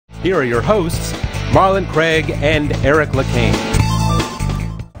Here are your hosts, Marlyn Kragh and Eric Lecain.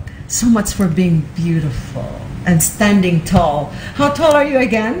 So much for being beautiful and standing tall. How tall are you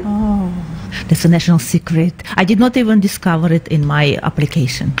again? Oh, that's a national secret. I did not even discover it in my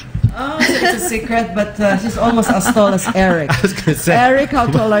application. Oh, so it's a secret, but she's almost as tall as Eric. I was going to say. Eric, how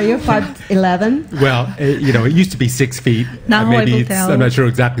tall are you? 5'11"? Well, it used to be 6 feet. Now maybe I will tell. I'm not sure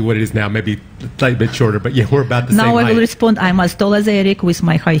exactly what it is now. Maybe a slightly bit shorter, but yeah, we're about the same Now I height. will respond, I'm as tall as Eric with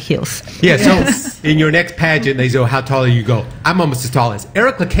my high heels. Yeah, Yes. so in your next pageant, they say, how tall are you? You go, I'm almost as tall as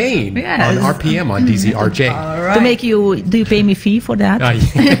Eric Lecain Yes. on RPM on DZRJ. All right. To make you, do you pay me fee for that?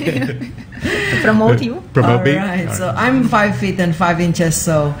 Yeah. Promote you? Promote me? All right. All So I'm 5 feet and 5 inches,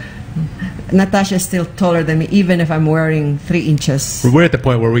 so Natasha is still taller than me, even if I'm wearing 3 inches. We're at the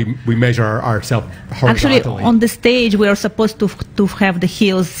point where we measure ourselves Actually, horizontally. on the stage, we are supposed to have the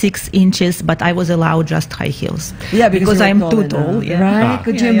heels 6 inches, but I was allowed just high heels. Yeah, because I'm you're too enough, tall. Yeah. Right? Ah.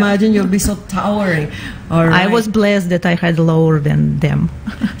 Could Yeah, you yeah. imagine? You'll be so towering. All right. I was blessed that I had lower than them.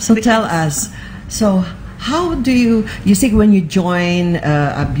 So tell us, so how do you see when you join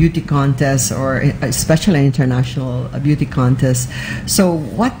a beauty contest, or especially an international beauty contest, so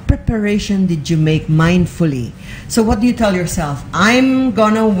what preparation did you make mindfully? So what do you tell yourself? I'm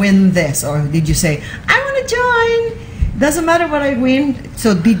gonna win this. Or did you say, I want to join, doesn't matter what I win?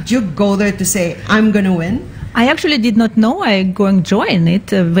 So did you go there to say, I'm gonna win? I actually did not know I going to join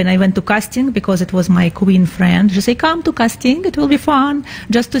it when I went to casting, because it was my queen friend. She said, come to casting, it will be fun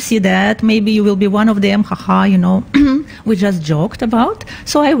just to see that. Maybe you will be one of them, haha, you know. We just joked about.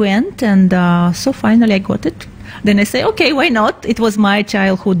 So I went, and so finally I got it. Then I say, okay, why not? It was my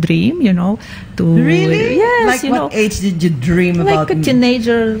childhood dream, you know. To Really? Yes, Like you what know. age did you dream about? Like a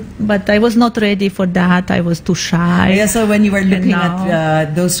teenager, but I was not ready for that. I was too shy. Yeah, so when you were looking now-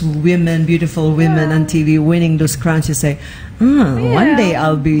 at those women, beautiful women on TV winning those crowns, you say, one day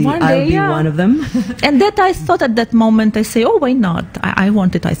I'll be yeah. one of them. And that I thought at that moment, I say, oh, why not? I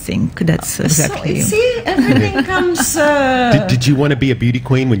want it, I think. That's exactly. So, see, everything comes... Did you want to be a beauty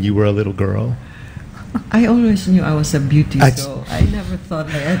queen when you were a little girl? I always knew I was a beauty, so I never thought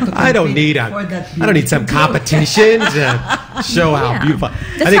I had to I don't compete need for that I don't need some beauty. competition to show how Yeah. beautiful.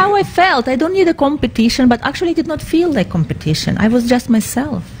 That's how I felt. I don't need a competition, but actually it did not feel like competition. I was just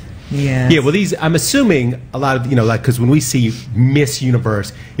myself. Yeah. Yeah, well, I'm assuming a lot of, like, because when we see Miss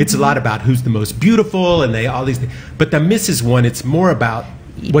Universe, it's a lot about who's the most beautiful and all these things. But the Mrs. one, it's more about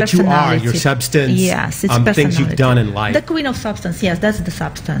what you are, your Personality. substance, Yes, it's things you've personality. done in life. The queen of substance, yes, that's the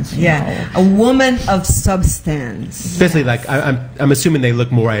substance. you Yeah, know. a woman of substance. Especially, like, I'm assuming they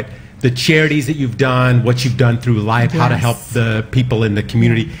look more at the charities that you've done, what you've done through life, how to Yes. help the people in the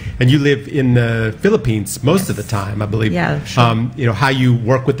community. And you live in the Philippines most of the time, I believe. Yeah, sure. How you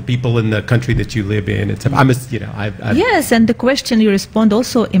work with the people in the country that you live in. It's, I've Yes, and the question you respond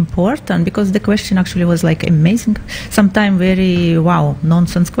also important, because the question actually was like amazing, sometimes very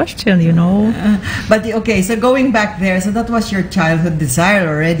nonsense question, you know. But okay, so going back there, so that was your childhood desire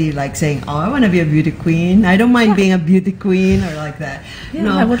already, like saying, "Oh, I want to be a beauty queen. I don't mind being a beauty queen," or like that.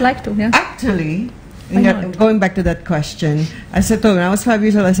 Yeah, I would like to. Yeah. Actually, Why not? going back to that question, I said, when I was 5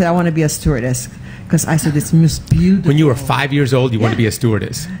 years old, I said I want to be a stewardess because I said it's most beautiful. When you were 5 years old, you wanted to be a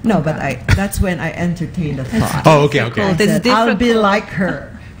stewardess. No, but that's when I entertained the thought. Oh, okay. I It's said, I'll be difficult. like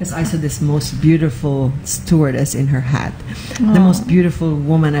her. Because I saw this most beautiful stewardess in her hat. The most beautiful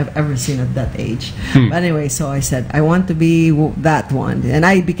woman I've ever seen at that age. But anyway, so I said, I want to be that one. And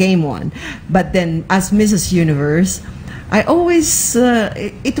I became one. But then as Mrs. Universe, I always,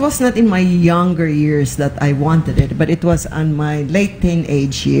 it was not in my younger years that I wanted it, but it was on my late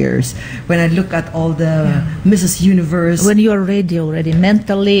teenage years when I look at all the Mrs. Universe. When you are ready already,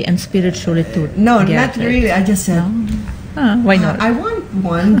 mentally and spiritually too. No, not really. I just said, Why not? I want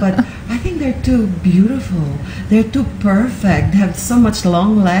one, but I think they're too beautiful. They're too perfect. They have so much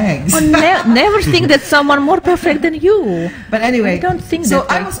long legs. Oh, never think that someone more perfect than you. But anyway, I don't think so.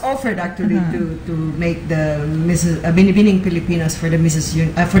 that I was offered actually to make the Mrs. Binibining Pilipinas for the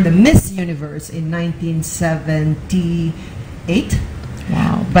for the Miss Universe in 1978.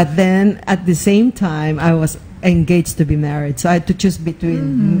 Wow. But then at the same time, I was engaged to be married, so I had to choose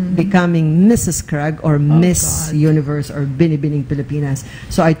between becoming Mrs. Kragh or Miss God. Universe or Binibining Pilipinas.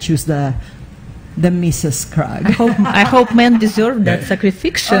 So I choose the Mrs. Kragh. I hope men deserve that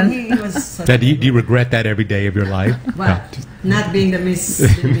sacrification. He was such Do you regret that every day of your life? well, not being the Miss.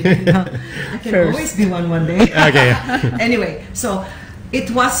 No, I can First. always be one day. Okay. Anyway, so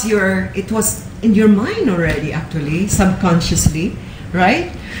it was in your mind already, actually, subconsciously, right?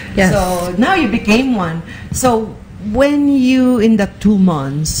 Yes. So now you became one. So when you, in that 2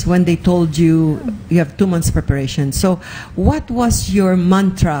 months, when they told you you have 2 months preparation, so what was your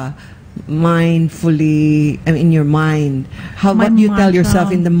mantra mindfully, in your mind? What do you tell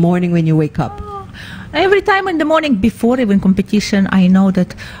yourself in the morning when you wake up? Every time in the morning before even competition, I know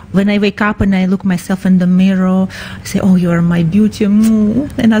that when I wake up and I look myself in the mirror, I say, "Oh, you are my beauty."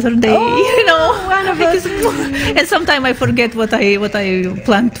 Another day, you know. And sometimes I forget what I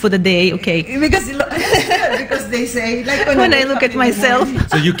planned for the day. Okay, because they say like when I look at myself.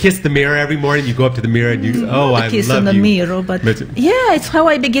 So you kiss the mirror every morning. You go up to the mirror and you, I kiss love in the you. mirror. But yeah, it's how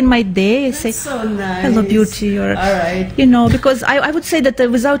I begin my day. I say, so nice. "Hello, beauty." Or, all right. You know, because I would say that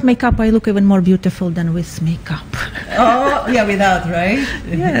without makeup, I look even more beautiful than with makeup. Oh, yeah, without, right?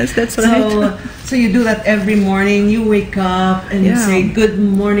 Yes, that's right. So you do that every morning. You wake up and you say, "Good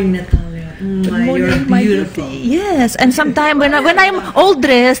morning, Natalya." Good morning, you're my beautiful. beauty. Yes, and sometimes when I'm all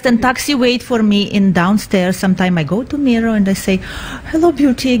dressed and taxi wait for me in downstairs, sometimes I go to mirror and I say, "Hello,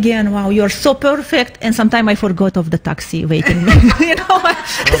 beauty again. Wow, you're so perfect." And sometimes I forgot of the taxi waiting. You know, I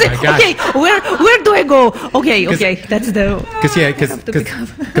say, "Okay, where do I go?" Okay, that's the.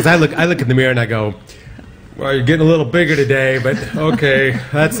 Because I look in the mirror and I go, "Well, you're getting a little bigger today, but okay,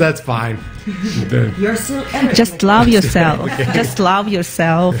 that's fine." You're so energetic. Just love yourself. Just love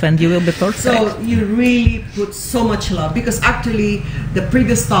yourself, and you will be perfect. So you really put so much love, because actually the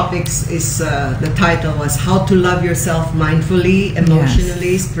previous topics is the title was how to love yourself mindfully,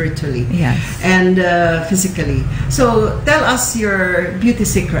 emotionally, spiritually, and physically. So tell us your beauty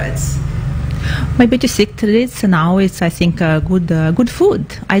secrets. My beauty secrets now is, I think, good food.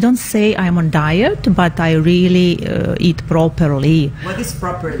 I don't say I'm on diet, but I really eat properly. What is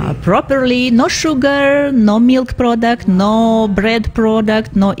properly? Properly, no sugar, no milk product, no bread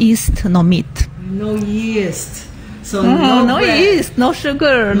product, no yeast, no meat. No yeast. So no yeast, no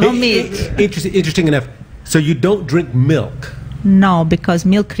sugar, no meat. Interesting enough. So you don't drink milk? No, because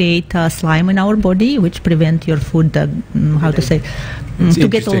milk creates slime in our body, which prevent your food, to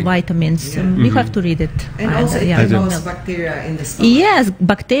get all vitamins. You have to read it. And also it involves bacteria in the stomach. Yes,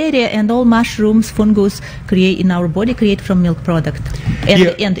 bacteria and all mushrooms, fungus create from milk product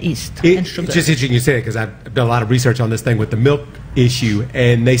and yeast and sugar. It's just interesting you say it, because I've done a lot of research on this thing with the milk issue,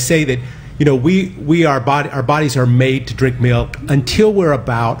 and they say that our bodies are made to drink milk until we're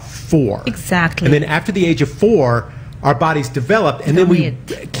about 4. Exactly. And then after the age of 4, our bodies develop, and then we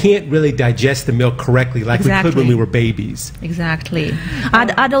can't really digest the milk correctly like we could when we were babies. Exactly.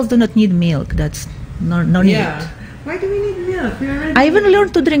 Adults do not need milk. That's no need. Yeah. Why do we need milk? I even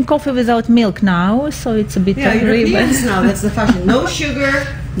learned to drink coffee without milk now, so it's a bit Europeans now, that's the fashion. No sugar,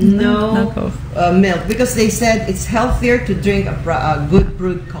 no milk, because they said it's healthier to drink a good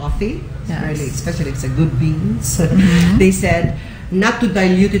brewed coffee, really, especially if it's a good beans. They said not to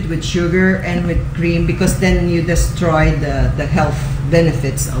dilute it with sugar and with cream, because then you destroy the health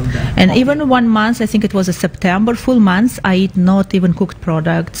benefits of the And coffee. even 1 month, I think it was a September, full month, I eat not even cooked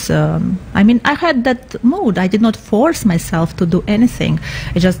products. I had that mood. I did not force myself to do anything.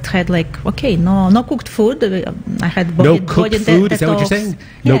 I just had no cooked food. I had no cooked food? Is that what you're saying?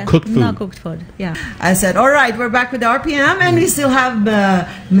 No cooked food. No cooked food, yeah. I said, all right, we're back with the RPM, and we still have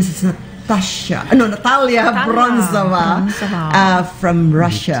Mrs. Natalya Bronzova from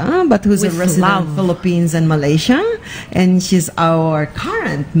Russia, but who's a resident of Philippines and Malaysia, and she's our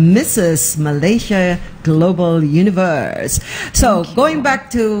current Mrs. Malaysia Global Universe. So going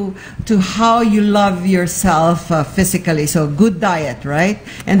back to how you love yourself physically, so good diet, right?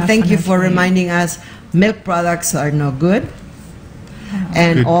 And thank you for reminding us milk products are no good.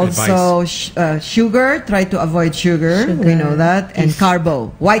 And good also sugar, try to avoid sugar, we know that, and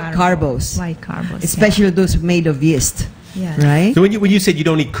white carbos, especially those made of yeast, right? So when you said you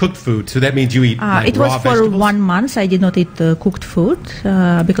don't eat cooked food, so that means you eat it was raw for vegetables? 1 month. I did not eat cooked food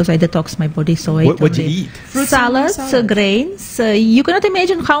because I detox my body. So what'd you eat? Fruit salads, grains. You cannot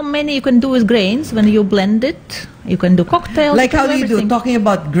imagine how many you can do with grains when you blend it. You can do cocktails. Like how do you do? Talking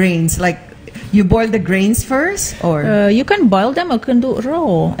about grains, like you boil the grains first, or you can boil them or you can do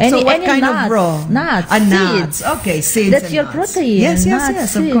raw. So what kind of raw? Nuts, nuts. Okay, seeds. That's and your nuts. protein. Yes,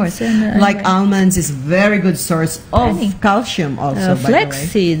 nuts, of course. Like almonds is very good source of calcium. Also, flax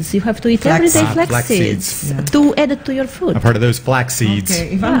seeds. You have to eat every day flax seeds to add it to your food. I've heard of those flax seeds.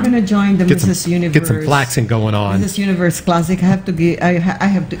 Okay, if I'm going to join the Mrs. Universe, get some flaxing going on. Mrs. Universe Classic, I have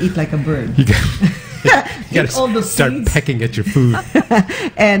to eat like a bird. You got to start pecking at your food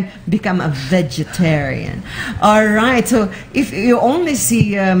and become a vegetarian. All right. So if you only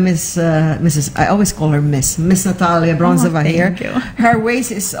see Mrs. I always call her Miss Natalya Bronzova here. Her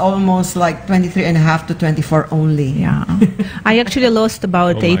waist is almost like 23.5 to 24 only. Yeah. I actually lost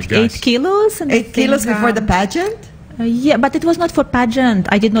about 8 kilos. 8 kilos before the pageant. Yeah, but it was not for pageant.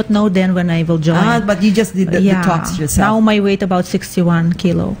 I did not know then when I will join. But you just did the detox yourself. Now my weight about 61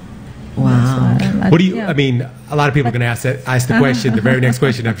 kilo. Wow. What do you? I mean, a lot of people are going to ask the question. The very next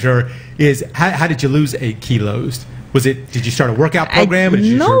question, I'm sure, is how did you lose 8 kilos? Was it? Did you start a workout program? Did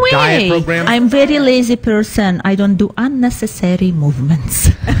you no start a way. diet program? I'm very lazy person. I don't do unnecessary movements.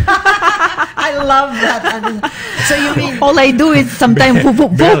 I love that. So you mean all I do is sometimes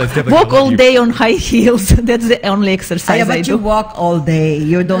walk all day on high heels. That's the only exercise but I do. You walk all day.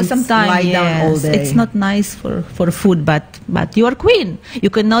 You don't lie down all day. It's not nice for food, but you are queen. You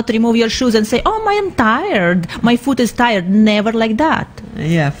cannot remove your shoes and say, "Oh, I am tired. My foot is tired." Never like that.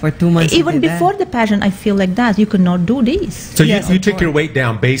 Yeah, for 2 months. Even before the pageant, I feel like that. You cannot do this. So you took your weight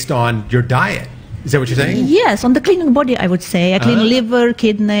down based on your diet. Is that what you're saying? Yes, on the cleaning body, I would say. I clean liver,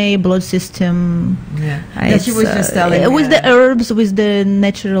 kidney, blood system. Yeah, she was just telling with the herbs, with the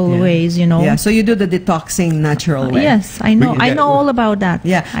natural ways, you know. Yeah, so you do the detoxing natural way. Yes, I know. I know all about that.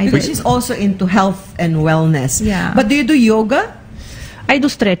 Yeah, because she's also into health and wellness. Yeah. But do you do yoga? I do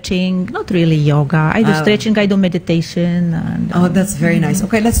stretching, not really yoga. I do stretching, I do meditation. And, that's very nice.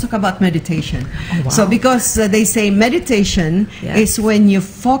 Okay, let's talk about meditation. Oh, wow. So because they say meditation is when you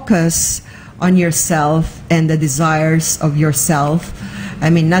focus on yourself and the desires of yourself. I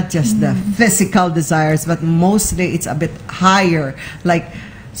mean, not just the physical desires, but mostly it's a bit higher. Like,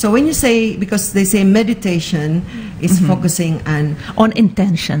 so when you say, because they say meditation is focusing on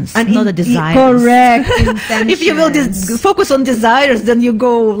intentions, not the desires. Correct. Intentions. If you will focus on desires, then you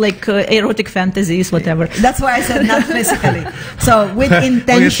go like erotic fantasies, whatever. That's why I said not physically. So with intention.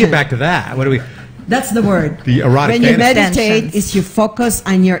 Well, let's get back to that. What do we? That's the word. The erotic When you fantasy. meditate, is you focus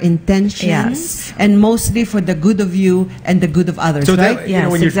on your intentions and mostly for the good of you and the good of others, So right? that, you know,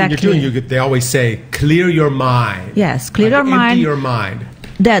 when you're doing, they always say, clear your mind. Yes, clear your Empty mind. your mind.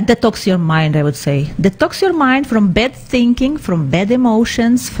 Detox your mind, I would say. Detox your mind from bad thinking, from bad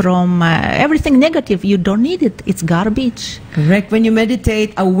emotions, from everything negative. You don't need it. It's garbage. Correct. When you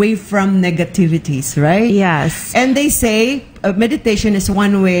meditate away from negativities, right? Yes. And they say meditation is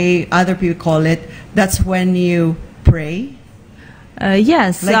one way, other people call it, that's when you pray.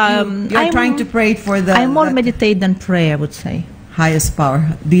 Yes. Like you're trying to pray for the... I more meditate than pray, I would say. Highest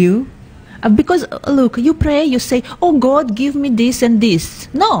power. Do you? Because, look, you pray, you say, "Oh, God, give me this and this."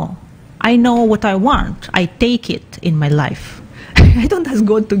 No. I know what I want. I take it in my life. I don't ask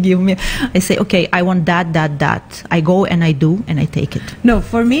God to give me. I say, "Okay, I want that, that, that." I go and I do and I take it. No,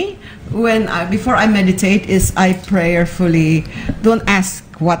 for me, before I meditate, is I prayerfully don't ask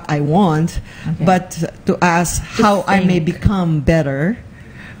what I want, but to ask how I may become better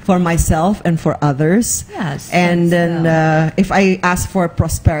for myself and for others. Yes. And then if I ask for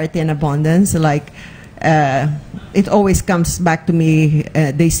prosperity and abundance, like it always comes back to me,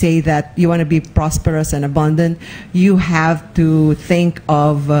 they say that you want to be prosperous and abundant, you have to think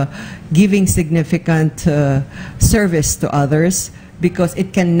of giving significant service to others, because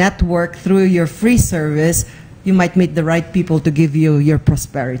it can network through your free service. You might meet the right people to give you your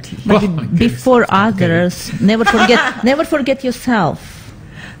prosperity. But before others, never forget yourself.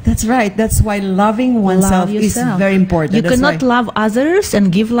 That's right. That's why loving oneself is very important. You cannot love others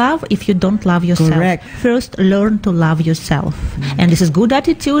and give love if you don't love yourself. Correct. First, learn to love yourself. And this is good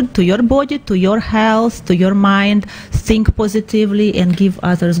attitude to your body, to your health, to your mind. Think positively and give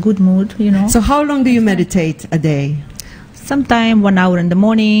others good mood, you know. So how long do you meditate a day? Sometime 1 hour in the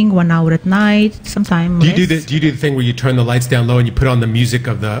morning, 1 hour at night, sometime Do you do the thing where you turn the lights down low and you put on the music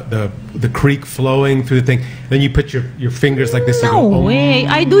of the creek flowing through the thing? Then you put your fingers like this. No and go, way.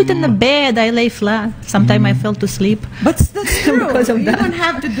 I do it in the bed. I lay flat. Sometimes I fell to sleep. But that's true. Because of you that. don't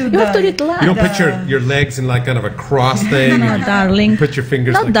have to do You have to do it live. You don't put your legs in like kind of a cross thing. No, darling. Put your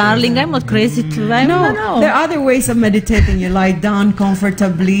fingers No, like darling. this. I'm not crazy too. No, there are other ways of meditating. You lie down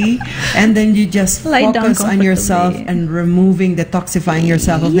comfortably, and then you just focus on yourself and removing, detoxifying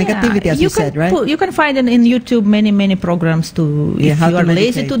yourself of negativity, as you said, right? You can find in YouTube many programs to. If you are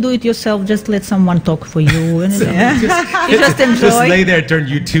lazy to do it yourself, just let someone talk for you. And you just enjoy. Just lay there, turn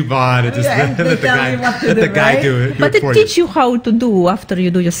YouTube on, and just let the guy do it. But it teaches you how to do after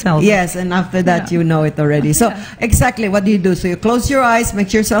you do yourself. Yes, and after that you know it already. So exactly, what do you do? So you close your eyes,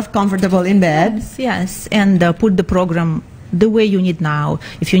 make yourself comfortable in bed. Yes, and put the program the way you need now.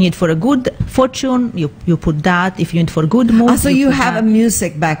 If you need for a good fortune, you put that. If you need for good mood, so you have a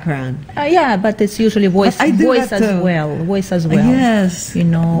music background. Yeah, but it's usually voice as well. Voice as well. Yes, you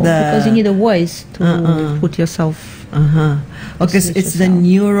know, because you need a voice to put yourself. Because it's the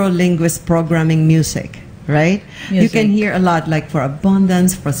neuro-linguist programming music. right? You Music. can hear a lot, like for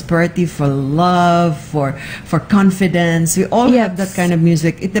abundance, prosperity, for love, for confidence. We all have that kind of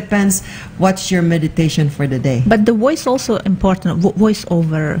music. It depends what's your meditation for the day. But the voice also important. Voice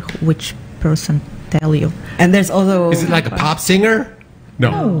over which person tell you. And there's also... Is it like a pop singer?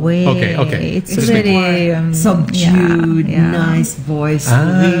 No way. Okay. It's Just very subdued, yeah. nice voice.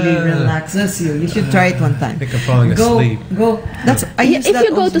 Really relaxes you. You should try it one time. I think I'm falling asleep. Go. That's I use if that you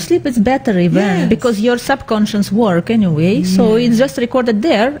go also. to sleep, it's better even Yes. because your subconscious work anyway. So it's just recorded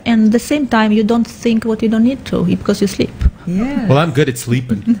there, and at the same time you don't think what you don't need to because you sleep. Yeah. Well, I'm good at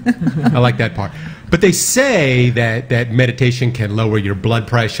sleeping. I like that part. But they say that meditation can lower your blood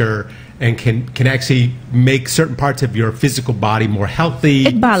pressure and can actually make certain parts of your physical body more healthy.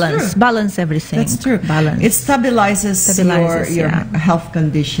 It balance everything. That's true. Balance. It stabilizes your yeah. health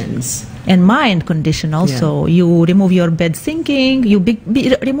conditions. And mind condition also. Yeah. You remove your bad thinking. You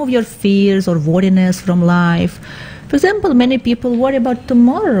remove your fears or worriness from life. For example, many people worry about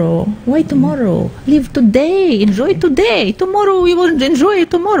tomorrow. Why tomorrow? Live today. Enjoy today. Tomorrow we will enjoy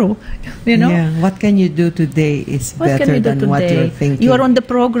tomorrow. You know? Yeah. What can you do today is What can better you do than today? what you're thinking. You are on the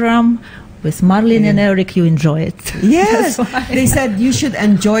program with Marlyn and Eric. You enjoy it. Yes. That's why. They said you should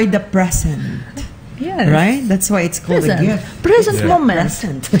enjoy the present. Yes. Right? That's why it's called a gift. Present moment.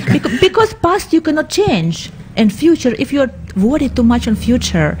 Present. Because past you cannot change. And future, if you're worried too much on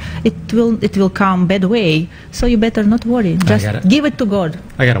future, it will come bad way. So you better not worry. Just give it to God.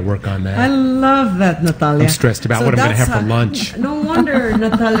 I got to work on that. I love that, Natalya. I'm stressed about what I'm going to have for lunch. No wonder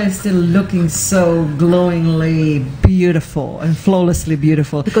Natalya is still looking so glowingly beautiful and flawlessly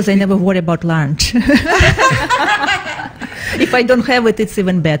beautiful. Because I never worry about lunch. If I don't have it, it's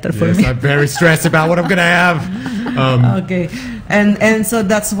even better for me. I'm very stressed about what I'm going to have. Okay. And so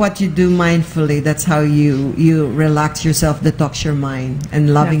that's what you do mindfully. That's how you relax yourself, detox your mind,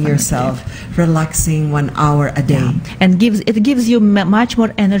 and loving yourself, relaxing 1 hour a day. Yeah. And it gives you much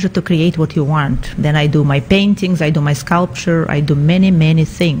more energy to create what you want. Then I do my paintings, I do my sculpture, I do many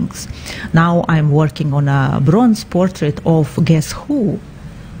things. Now I'm working on a bronze portrait of guess who?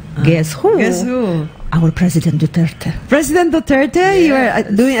 Guess who? Guess who? Our President Duterte. President Duterte, Yes. you are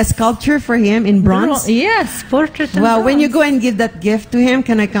doing a sculpture for him in bronze? Yes, portrait. in Well, when you bronze. go and give that gift to him,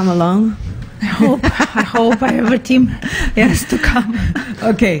 can I come along? I hope I have a team yes to come.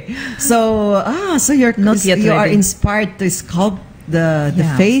 Okay, so you're Not yet you are ready. inspired to sculpt the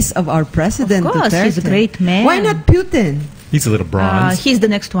Yeah. face of our president. Of course, Duterte. he's a great man. Why not Putin? He's a little bronze. He's the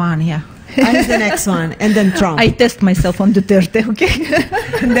next one, yeah. I'm the next one, and then Trump, I test myself on Duterte, okay?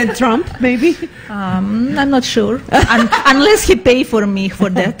 and then Trump, maybe. I'm not sure. Unless he pay for me for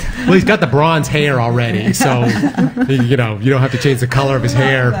that. Well, he's got the bronze hair already, so you don't have to change the color of his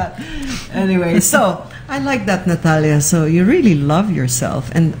hair. Anyway, so I like that, Natalya. So you really love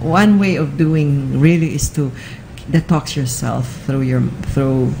yourself, and one way of doing really is to detox yourself through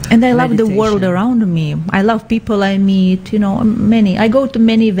And I love the world meditation. around me. I love people I meet, many. I go to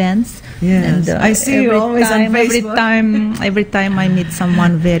many events. Yes, and, I see you every always on time, Facebook. Every time I meet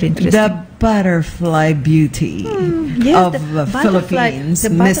someone very interesting. The butterfly beauty yes, of the the butterfly- Philippines,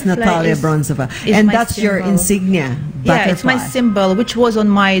 the Miss butterfly Natalya is- Bronzova. is And my that's your symbol. insignia, Yeah, it's my butterfly. symbol, which was on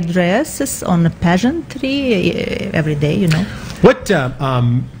my dresses, on a pageantry every day, What?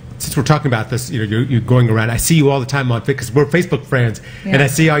 Since we're talking about this, you're going around. I see you all the time on because we're Facebook friends, and Yeah. I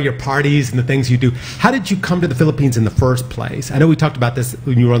see all your parties and the things you do. How did you come to the Philippines in the first place? I know we talked about this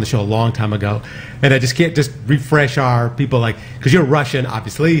when you were on the show a long time ago, and I just can't just refresh our people because you're Russian,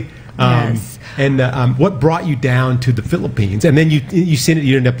 obviously. Yes. And what brought you down to the Philippines, and then you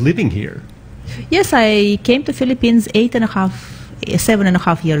ended up living here? Yes, I came to Philippines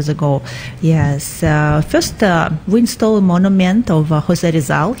 7.5 years ago. Yes, first we installed a monument of Jose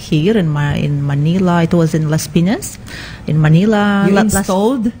Rizal here in Manila. It was in Las Piñas, in Manila. You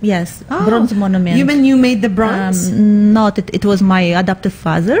installed? Yes, Oh, bronze monument. You mean you made the bronze? Not, it was my adoptive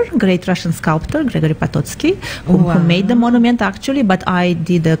father, great Russian sculptor, Gregory Pototsky, who made the monument actually, but I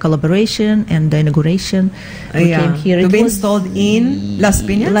did the collaboration and the inauguration. We came here. To It be was installed in Las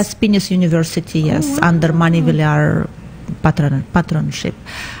Piñas? Las Piñas University, yes, under Manny Villar patronship.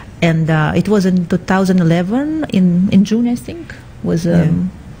 And it was in 2011, in June, I think, was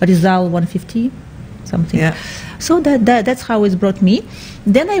Rizal 150, something. Yeah. So that's how it brought me.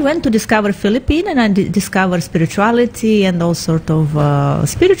 Then I went to discover Philippines, and I discovered spirituality and all sort of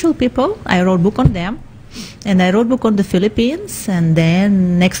spiritual people. I wrote book on them. And I wrote book on the Philippines, and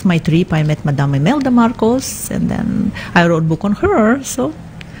then next my trip I met Madame Imelda Marcos, and then I wrote book on her. So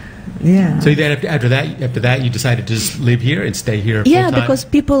Yeah. So then after that, you decided to just live here and stay here full yeah, time? because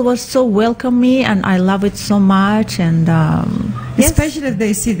people were so welcome me, and I love it so much. And yes. Especially if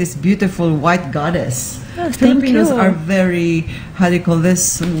they see this beautiful white goddess. Yes, thank Filipinos you. are very, how do you call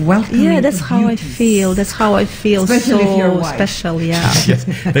this, welcoming. Yeah, that's to how I beauties. feel. That's how I feel. Especially if you're so white. special. Yeah. Yes,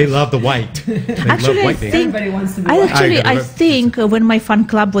 they love the white. They Actually, love I whitening. think Everybody wants to be white. I think when my fan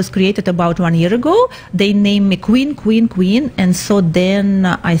club was created about 1 year ago, they named me Queen, Queen, Queen, and so then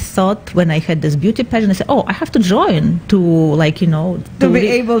I thought when I had this beauty pageant, I said, "Oh, I have to join to To be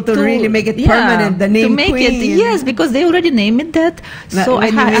able to really make it permanent, the name to make Queen. it, yes, because they already named it that. So I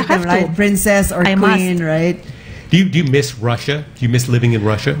When you meet have them, right? to. Princess or I queen, must. right? Do you miss Russia? Do you miss living in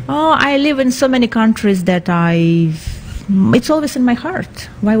Russia? Oh, I live in so many countries that it's always in my heart.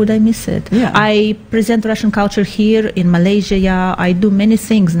 Why would I miss it? Yeah. I present Russian culture here in Malaysia. Yeah, I do many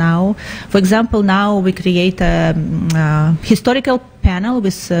things now. For example, now we create a historical panel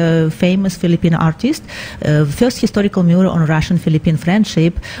with famous Filipino artists. First historical mural on Russian-Philippine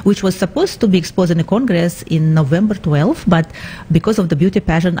friendship, which was supposed to be exposed in the Congress in November 12, but because of the beauty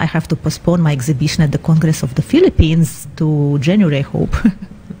pageant, I have to postpone my exhibition at the Congress of the Philippines to January, I hope.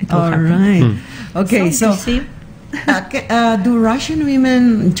 It will All happen. right. Okay, you so see? do Russian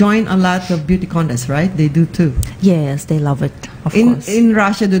women join a lot of beauty contests, right? They do too. Yes, they love it, of In course. in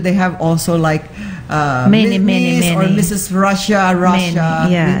Russia, do they have also like Many, Miss or many. Mrs. Russia, Many,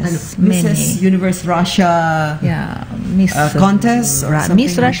 yes, Mrs. Universe Russia? Yeah, Miss contest or something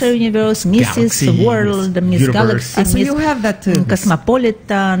Miss Russia else? Universe, Mrs. Galaxy, World, Miss Universe. Galaxy, So Miss you have that too.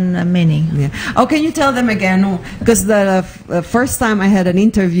 Cosmopolitan, many. Yeah. Oh, can you tell them again? Because the first time I had an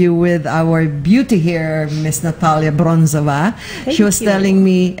interview with our beauty here, Miss Natalya Bronzova, Thank she was you. telling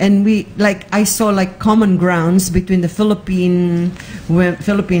me, and I saw like common grounds between the Philippines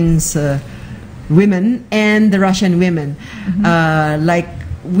women and the Russian women. Like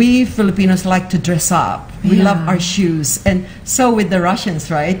we Filipinos like to dress up. We Yeah. love our shoes, and so with the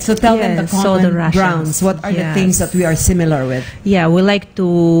Russians, right? So tell them the Yes, so the common Russians. grounds. What are the things Yes. that we are similar with? Yeah, we like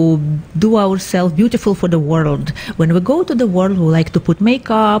to do ourselves beautiful for the world. When we go to the world, we like to put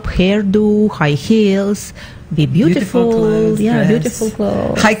makeup, hairdo, high heels, be beautiful. clothes, yeah, dress, beautiful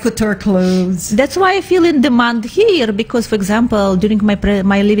clothes. high couture clothes. That's why I feel in demand here because, for example, during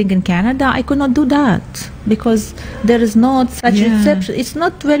my living in Canada, I could not do that because there is not such Yeah. reception. It's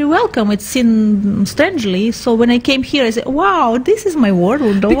not very welcome. It's seen strangely. So when I came here, I said, "Wow, this is my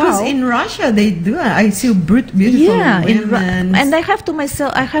world." Because wow. in Russia they do. I see beautiful yeah, women. and I have to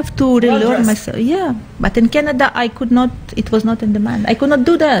relearn dressed. myself. Yeah, but in Canada, I could not. It was not in demand. I could not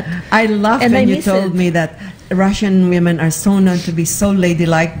do that. I love and when I you miss told it. me that Russian women are so known to be so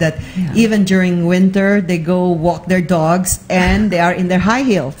ladylike that even during winter they go walk their dogs and they are in their high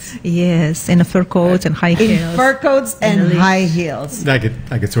heels, Yes, in a fur coat and high in heels. fur coats and Really? high heels, I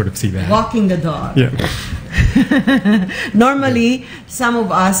could sort of see that. walking the dog. Yeah. Normally, some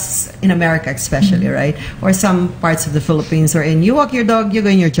of us in America, especially, right, or some parts of the Philippines, are in. You walk your dog, you go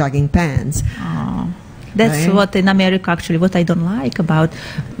in your jogging pants. Oh, that's Right? what in America actually what I don't like about.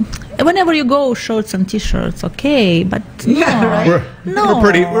 Whenever you go, shorts and t-shirts, okay, but no, Yeah, right. no.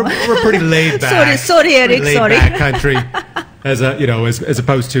 We're pretty laid back. Sorry, Eric, Pretty laid sorry. back country. As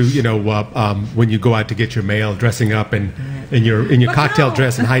opposed to when you go out to get your mail, dressing up in your But cocktail no.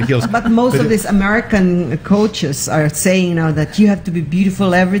 dress and high heels. But most of these American coaches are saying now that you have to be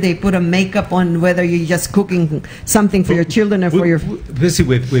beautiful every day, put a makeup on, whether you're just cooking something for your children or for your... This is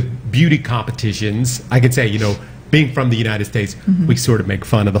with beauty competitions. I can say, being from the United States, we sort of make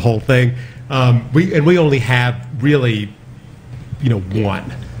fun of the whole thing. We only have really, one.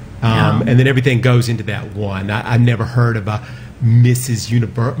 And then everything goes into that one. I've never heard of a Mrs.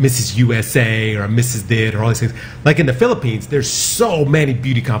 USA or a Mrs. Did or all these things. Like in the Philippines, there's so many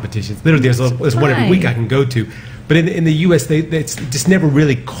beauty competitions. Literally, there's one every week I can go to. But in the US, it's just never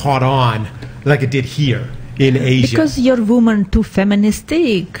really caught on like it did here in Asia. Because you're woman too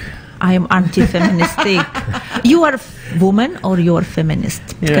feministic. I am anti-feministic. You are woman or you are feminist.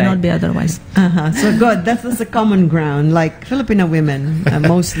 It Right. cannot be otherwise. So good. That's a common ground. Like Filipino women,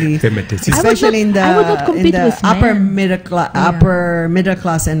 mostly, Feminist. especially I would not compete in the with upper men. middle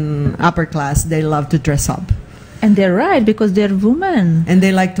class and upper class, they love to dress up And they're right because they're women. and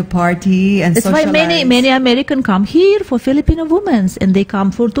they like to party and That's why socialize. many Americans come here for Filipino women, and they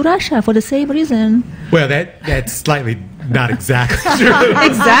come to Russia for the same reason. Well, that's slightly not exactly true.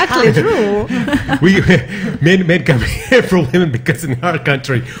 Exactly true. Men come here for women because in our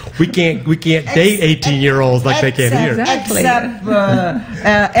country we can't date 18-year-olds like they can here. Exactly.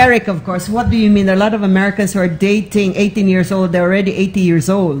 Except Eric, of course. What do you mean? There are a lot of Americans who are dating 18 years old. They're already 80 years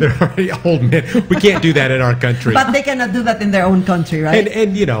old. They're already old men. We can't do that in our country. But they cannot do that in their own country, right?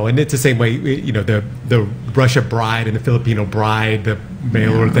 And it's the same way. The Russia bride and the Filipino bride, the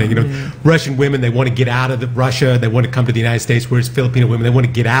mail order thing. Russian women, they want to get out of Russia. They want to come to the the United States, whereas Filipino women, they want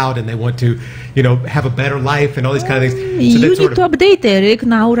to get out and they want to, have a better life and all these kind of things. So you need to update, Eric.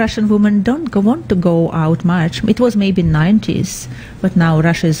 Now Russian women don't want to go out much. It was maybe 90s, but now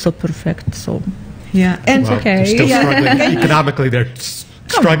Russia is so perfect. So yeah, and well, okay. They're still struggling economically. They're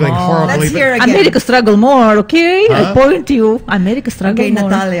struggling horribly. Let's hear again. America struggle more, okay? I point to you. America struggle more.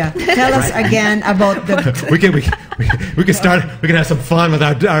 Natalya, tell us again about the... we can start. We can have some fun with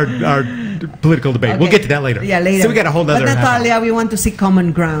our political debate. We'll get to that later. Yeah, later. So we got a whole other. But Natalya, we want to see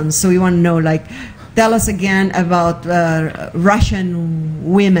common ground. So we want to know, tell us again about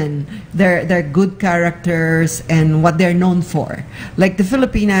Russian women, their good characters and what they're known for. Like the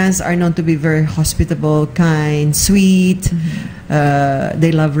Filipinas are known to be very hospitable, kind, sweet.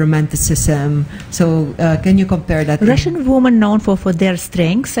 They love romanticism. So can you compare that? Russian women known for their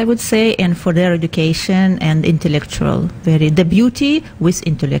strengths, I would say, and for their education and intellectual. The beauty with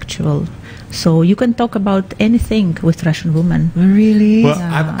intellectual. So you can talk about anything with Russian women. Really? Well,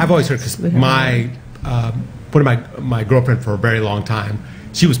 I've always heard, because one of my girlfriend for a very long time,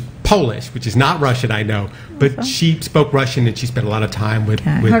 she was Polish, which is not Russian, I know, but she spoke Russian and she spent a lot of time with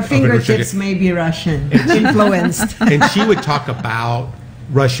her fingertips may be Russian, influenced. And she would talk about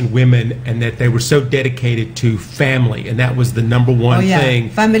Russian women and that they were so dedicated to family, and that was the number one thing.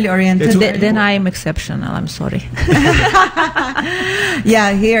 Family oriented. Then I am exceptional. I'm sorry.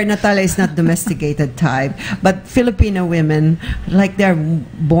 Yeah, here Natalya is not domesticated type, but Filipino women, they're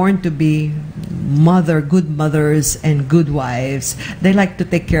born to be good mothers and good wives. They like to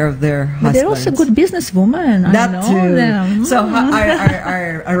take care of their husbands. But they're also good businesswomen. That I know too. Them. So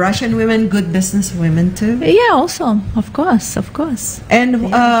are Russian women good business women too? Yeah, also, of course.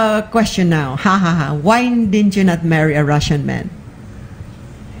 And question now, why didn't you not marry a Russian man?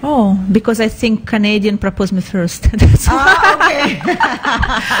 Oh, because I think Canadian proposed me first. That's okay.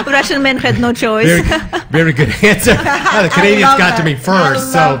 Russian men had no choice. Very good answer. The Canadians got to me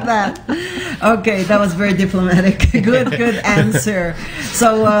first. I love that. Okay, that was very diplomatic. Good answer.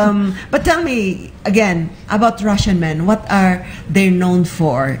 So, but tell me again about Russian men. What are they known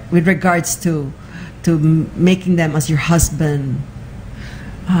for with regards to making them as your husband?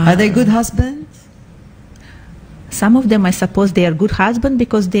 Are they good husbands? Some of them, I suppose, they are good husbands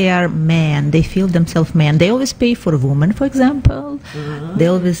because they are men. They feel themselves men. They always pay for a woman, for example. They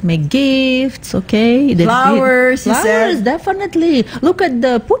always make gifts, okay? Flowers, you said? Definitely. Look at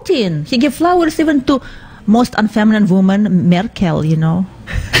Putin. He gave flowers even to most unfeminine woman, Merkel,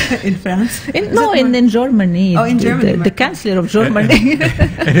 In France? In Germany. Oh, in Germany. The Chancellor of Germany.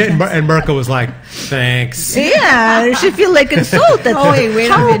 and Merkel was like, thanks. Yeah, she feel insulted. Oh,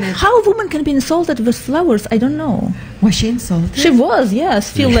 wait a minute. How a woman can be insulted with flowers? I don't know. Was she insulted? She was,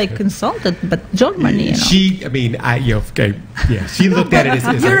 yes. Feel insulted, but Germany, She looked at it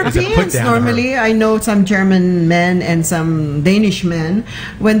as Europeans a put down. normally, I know some German men and some Danish men,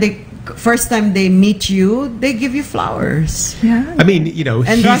 when they first time they meet you, they give you flowers. Yeah. I mean,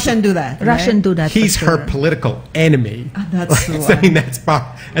 and Russian do that. Russian do that. He's her political enemy. That's I mean, that's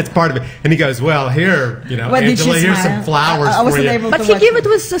part of it. And he goes, well, here, Angela, here's some flowers for you. But he gave it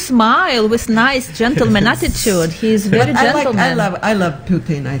with a smile, with nice gentleman attitude. He's very gentleman. I love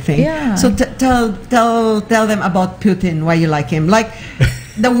Putin, I think. Yeah. So tell them about Putin, why you like him.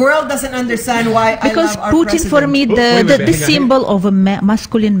 The world doesn't understand why because I love our Putin president. for me the symbol of a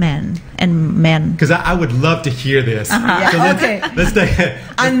masculine man and men. Because I would love to hear this. Okay. Let's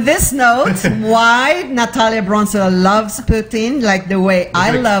On this note, why Natalya Bronzova loves Putin like the way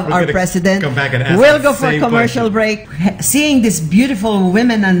I love our president. Come back and ask we'll go for a commercial break. Seeing these beautiful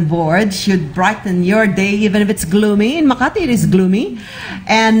women on board should brighten your day, even if it's gloomy. In Makati, it is gloomy.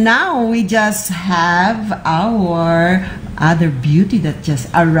 And now we just have our other beauty that just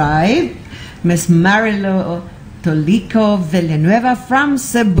arrived, Miss Marilo Tolico Villanueva from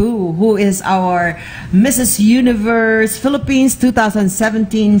Cebu, who is our Mrs. Universe Philippines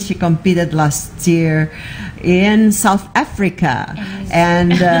 2017. She competed last year in South Africa.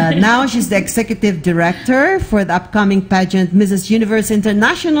 And now she's the executive director for the upcoming pageant Mrs. Universe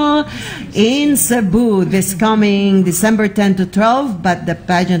International in Cebu this coming December 10 to 12. But the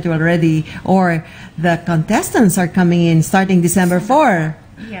pageant the contestants are coming in starting December 4.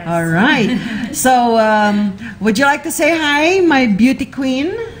 Yes. All right. So, would you like to say hi, my beauty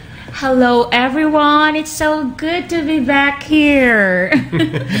queen? Hello, everyone. It's so good to be back here.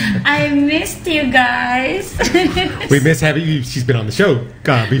 I missed you guys. We miss having you. She's been on the show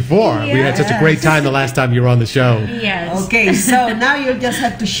before. Yes. We had such a great time the last time you were on the show. Yes. Okay, so now you just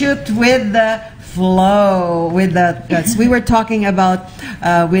have to shoot with the flow with that. Because we were talking about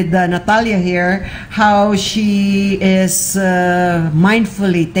with Natalya here how she is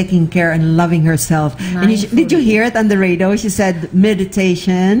mindfully taking care and loving herself. And did you hear it on the radio? She said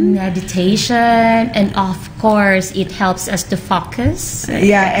meditation. Meditation, and of course, it helps us to focus.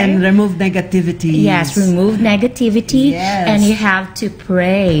 Yeah, and remove negativity. Yes, remove negativity. Yes. And you have to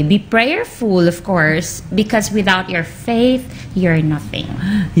pray. Be prayerful, of course, because without your faith, you're nothing.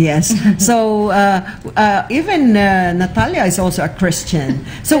 Yes. So even Natalya is also a Christian.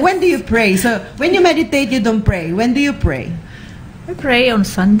 So when do you pray? So when you meditate, you don't pray. When do you pray? I pray on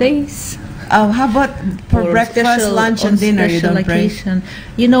Sundays. How about for breakfast, special, lunch, and dinner? You don't pray? Occasion.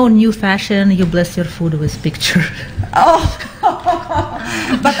 You know, new fashion, you bless your food with picture. Oh,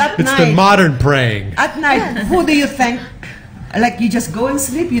 but at It's night. the modern praying. At night, who do you thank? Like you just go and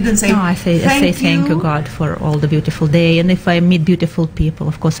sleep? You don't say, No, I say thank you, God, for all the beautiful day. And if I meet beautiful people,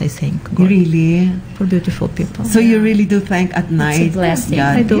 of course I thank God. Really? For beautiful people. So you really do thank at night? a blessing.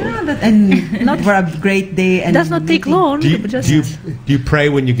 God. I do. Yeah, and not for a great day. And It does not take long. Do just do you pray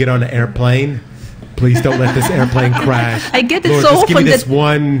when you get on an airplane? Please don't let this airplane crash. I get it Lord, so just give often me this that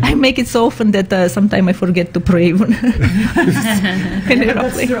one. I make it so often that sometimes I forget to pray when in That's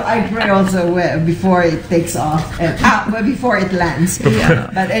aeroplane. true. I pray also before it takes off, before it lands.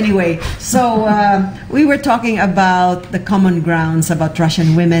 Yeah. But anyway, so we were talking about the common grounds about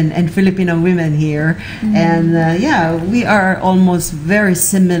Russian women and Filipino women here, and yeah, we are almost very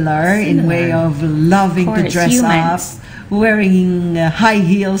similar in way of loving to course, dress humans. up. Wearing high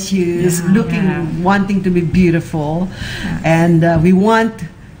heel shoes, wanting to be beautiful, and we want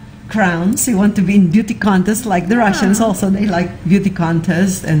crowns. We want to be in beauty contests like the Russians. Also, they like beauty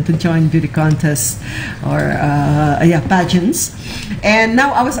contests and to join beauty contests or pageants. And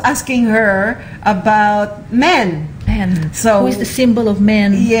now I was asking her about men. And So- who is the symbol of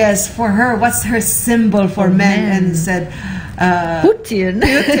man? Yes, for her, what's her symbol for men? men. And said. Putin.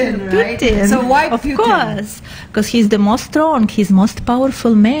 Putin, right? Putin. So why Of Putin? course, because he's the most strong, he's most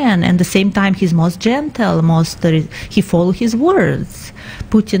powerful man, and at the same time he's most gentle, he follows his words.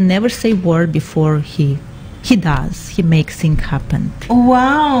 Putin never say word before he does. He makes things happen.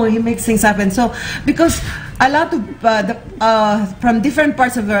 Wow, he makes things happen. So, because a lot of from different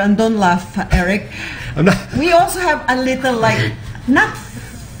parts of the world, and don't laugh, Eric. I'm not. We also have a little like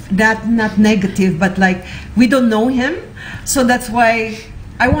not negative, but like we don't know him, so that's why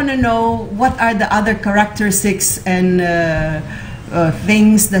I want to know what are the other characteristics and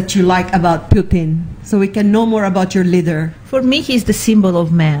things that you like about Putin, so we can know more about your leader. For me, he's the symbol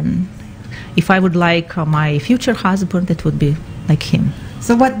of man. If I would like my future husband, it would be like him.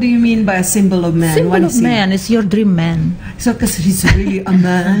 So what do you mean by a symbol of man? Symbol What of is he? man is your dream man. So because he's really a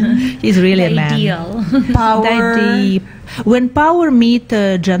man, He's really a man. Ideal. power. When power meet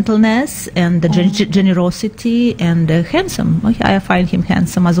gentleness and the generosity and handsome, I find him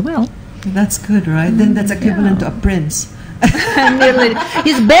handsome as well. That's good, right? Then that's equivalent to a prince.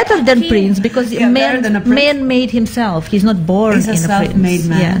 He's better than prince because Yeah, better than a prince. man made himself. He's not born He's a in a self-made prince.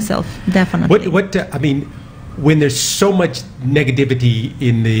 man. Yeah, definitely. What I mean, when there's so much negativity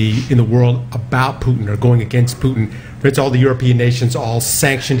in the world about Putin or going against Putin, it's all the European nations all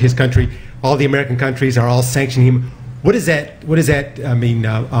sanctioned his country, all the American countries are all sanctioning him. What is that? I mean,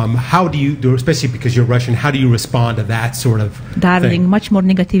 how do you do, especially because you're Russian? How do you respond to that sort of Darling, thing? much more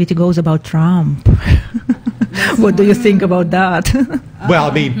negativity goes about Trump. What do you think about that? Well,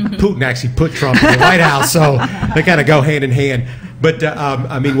 I mean, Putin actually put Trump in the White House, so they kind of go hand in hand. But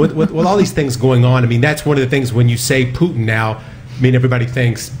I mean, with all these things going on, I mean, that's one of the things when you say Putin now. I mean, everybody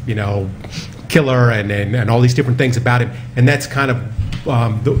thinks killer and all these different things about him, and that's kind of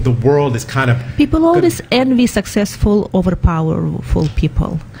the world is kind of People always envy successful over powerful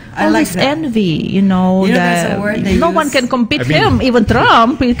people. I All like this that. envy, You know, there's a word they no use. one can compete I mean- him. Even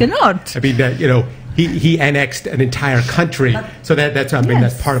Trump, he cannot. I mean, he annexed an entire country, so that's I mean Yes.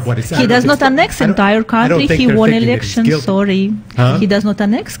 that's part of what it's. He does not annex entire country. He won election. Sorry, Huh? he does not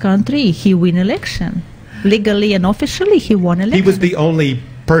annex country. He win election legally and officially. He won election. He was the only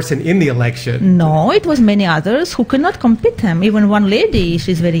person in the election. No, it was many others who could not compete him. Even one lady,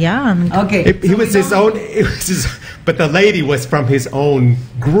 she's very young. Okay. He was his own. It was his, but the lady was from his own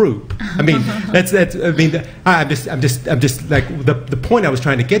group. I mean, that's. I mean, I'm just like the point I was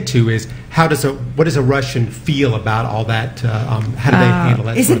trying to get to is what does a Russian feel about all that? How do they handle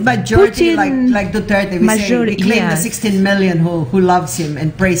that? Is sort it of thing? majority Putin, like Duterte? We claim the 16 million who loves him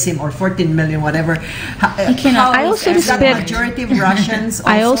and praise him, or 14 million, whatever. I also is that respect majority of Russians.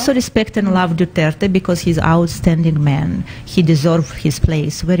 I also respect and love Duterte because he's an outstanding man. He deserves his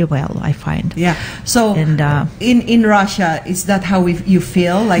place very well, I find. Yeah. So in Russia, is that how you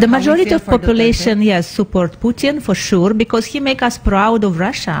feel? Like the majority of population, Duterte? yes, support Putin for sure because he makes us proud of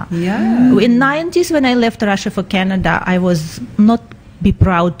Russia. Yeah. In 90s, when I left Russia for Canada, I was not be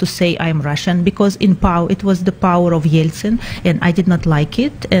proud to say I'm Russian because in power it was the power of Yeltsin, and I did not like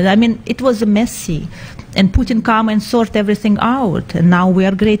it. And I mean, it was messy, and Putin come and sort everything out, and now we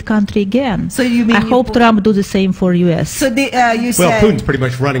are a great country again. So you mean I hope Trump do the same for U.S. So you Well, said Putin's pretty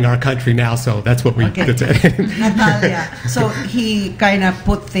much running our country now, so that's what we could say. Natalya. So he kind of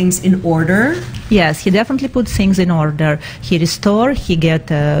put things in order. Yes, he definitely put things in order. He restore, he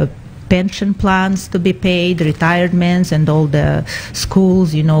get pension plans to be paid, retirements, and all the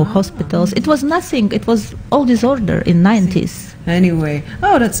schools, hospitals. It was nothing. It was all disorder in 90s. Anyway,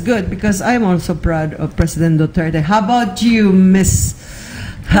 that's good because I'm also proud of President Duterte. How about you, Miss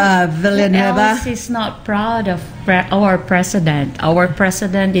Villanueva? Who else is not proud of our president? Our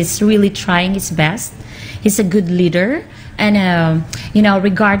president is really trying his best. He's a good leader. And,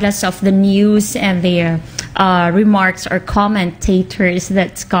 regardless of the news and the remarks or commentators,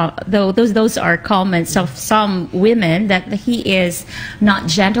 those are comments of some women that he is not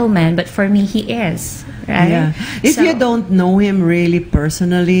gentleman, but for me he is. Right? Yeah. If you don't know him really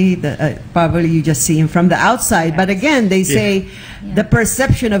personally, probably you just see him from the outside. Yes. But again, they say the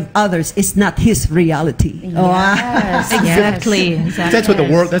perception of others is not his reality. Yes. Exactly. That's what the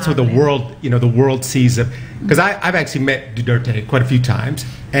world. That's what the world. The world sees of. Because I've actually met Duterte quite a few times,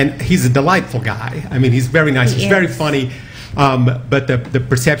 and he's a delightful guy. I mean, he's very nice. He's very funny. But the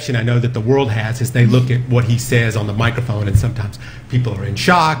perception I know that the world has is they look at what he says on the microphone, and sometimes people are in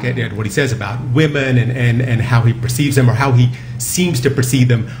shock at what he says about women and how he perceives them or how he seems to perceive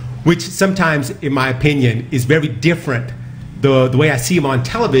them, which sometimes, in my opinion, is very different. The way I see him on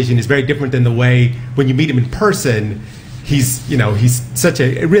television is very different than the way when you meet him in person. He's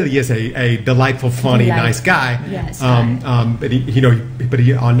it really is a delightful, funny, nice guy. Yes. But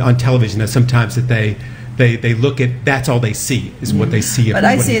he on television, sometimes that they look at, that's all they see is what they see. But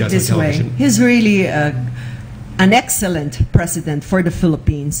I see it this way: he's really an excellent president for the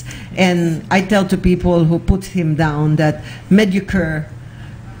Philippines, and I tell to people who put him down that mediocre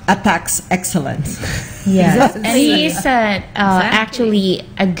attacks excellence. Yes, and he is actually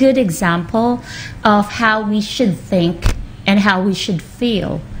a good example of how we should think and how we should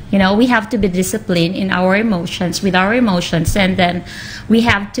feel. We have to be disciplined in our emotions, with our emotions, and then we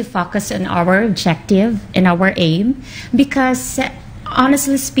have to focus on our objective and our aim, because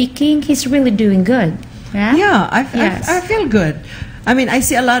honestly speaking, he's really doing good. Yeah, yeah, I feel good. I mean, I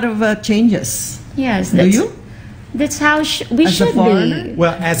see a lot of changes. Yes. Do you? That's how we should be.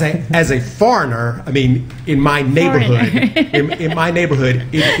 Well, as a foreigner, I mean, in my neighborhood, in my neighborhood,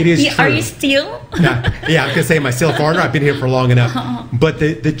 it is true. Are you still? Yeah, I'm gonna say I'm still a foreigner. I've been here for long enough. But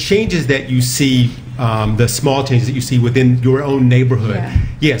the changes that you see, the small changes that you see within your own neighborhood,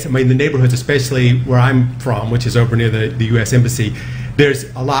 yes, I mean the neighborhoods, especially where I'm from, which is over near the U.S. Embassy. There's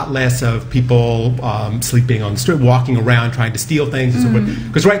a lot less of people sleeping on the street, walking around, trying to steal things.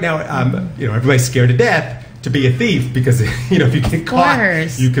 Because right now, everybody's scared to death to be a thief, because if you get caught,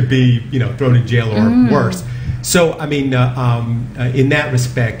 you could be thrown in jail or worse. So I mean, in that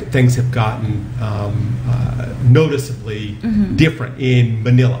respect, things have gotten noticeably different in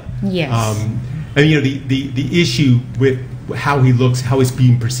Manila. Yes. And the issue with how he looks, how he's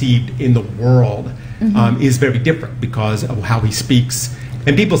being perceived in the world, is very different because of how he speaks.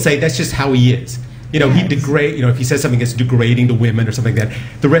 And people say that's just how he is. He if he says something that's degrading to women or something like that,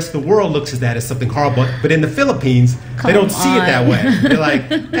 the rest of the world looks at that as something horrible. But in the Philippines, they don't see it that way. They're like,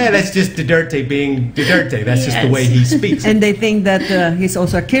 that's just Duterte being Duterte. That's just the way he speaks. And they think that he's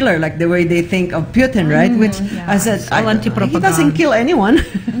also a killer, like the way they think of Putin, right? Which I said, he doesn't kill anyone.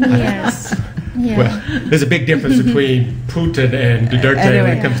 Yes. Yeah. Well, there's a big difference between Putin and Duterte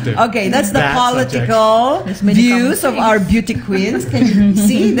when it comes to that's the political views of our beauty queens. Can you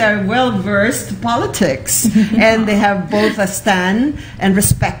see? They're well-versed politics. And they have both a stand and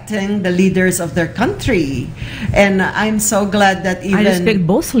respecting the leaders of their country. And I'm so glad that even... I respect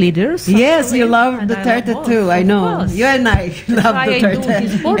both leaders. Yes, you love Duterte too, I know. You and I love Duterte. I do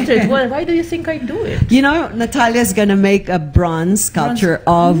his portrait. Why do you think I do it? Natalya's going to make a bronze sculpture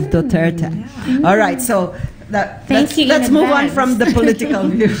of Duterte. Yeah. All right, so Thank you in Let's move on advance. from the political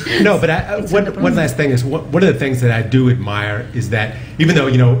view. No, but one last thing is one of the things that I do admire is that even though,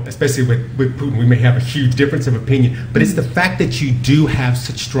 especially with Putin, we may have a huge difference of opinion, but it's the fact that you do have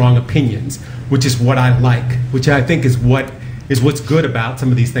such strong opinions, which is what I like, which I think is what's good about some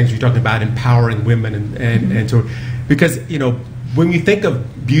of these things you're talking about, empowering women and so, because, when you think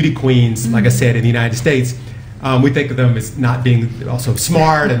of beauty queens, like I said, in the United States, we think of them as not being also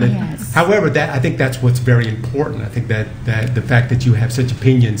smart, and then, Yes. however, I think that's what's very important. I think that the fact that you have such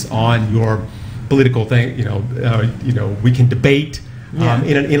opinions on your political thing, we can debate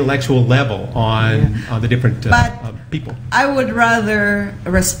in an intellectual level on the different people. I would rather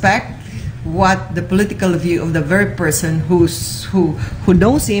respect what the political view of the very person who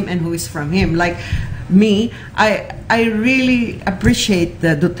knows him and who is from him. Like me, I really appreciate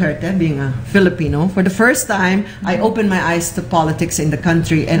the Duterte being a Filipino. For the first time, I opened my eyes to politics in the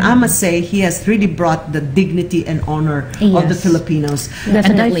country, and I must say he has really brought the dignity and honor of the Yes. Filipinos.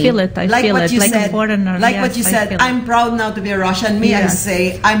 And I feel it. I Like feel what it you like said, a foreigner. like Yes, what you I said, feel it. I'm proud now to be a Russian. Me, I Yeah.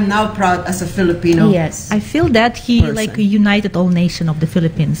 say, I'm now proud as a Filipino. Yes. I feel that he Person. like united all nation of the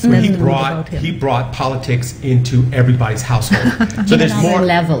Philippines. That's He the good about him. brought politics into everybody's household. So there's Another more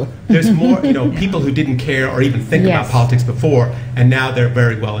level. There's more, people who didn't care or even think about Yes. politics before, and now they're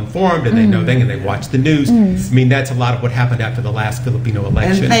very well informed and they know things and they watch the news. I mean, that's a lot of what happened after the last Filipino And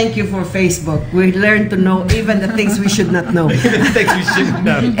election. thank you for Facebook. We learned to know even the things we should not know. Things we shouldn't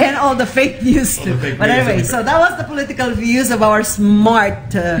know. And all the fake news too. the fake But news. anyway, so that was the political views of our smart,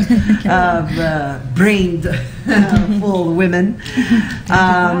 brained, full women.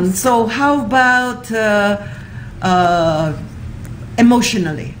 So how about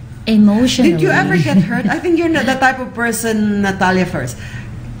emotionally? Emotionally. Did you ever get hurt? I think you're not the type of person, Natalya first,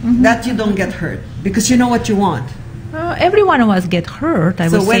 that you don't get hurt because you know what you want. Every one of us get hurt. I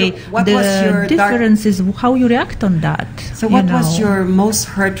So would when- say what the was your dark- difference is how you react on that. So you what was know. your most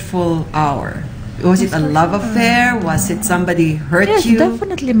hurtful hour? Was it a love affair? Was it somebody hurt Yes, you?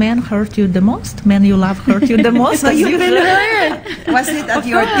 definitely men hurt you the most. Men you love hurt you the most. So as you've been usual. hurt. Was it at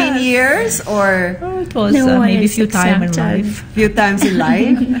your teen years or Oh, it was No one maybe a is few times in accepted. life. few times in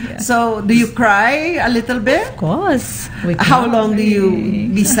life? So do you cry a little bit? Of course. We How cry. long do you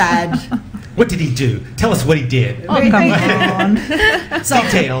be sad? What did he do? Tell us what he did. Oh, come on. So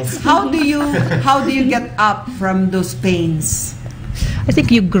Details. how do you get up from those pains? I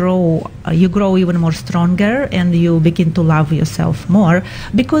think you grow even more stronger, and you begin to love yourself more,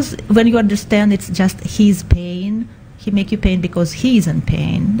 because when you understand it's just his pain, he make you pain because he is in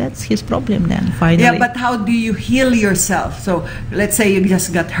pain. That's his problem then, finally. Yeah, but how do you heal yourself? So let's say you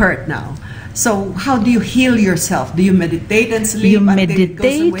just got hurt now. So how do you heal yourself? Do you meditate and sleep? You until it goes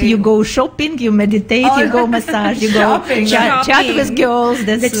meditate, away? you go shopping, you meditate, Oh, you go massage, you go shopping. chat with girls.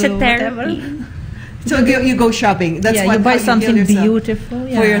 That's a whatever. therapy. So you go shopping. That's Yeah, what you buy how something heal yourself. beautiful for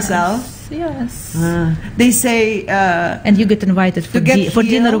yes. yourself. Yes. They say, And you get invited for, to get for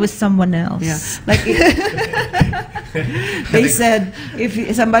dinner healed? with someone else. yeah, like they said,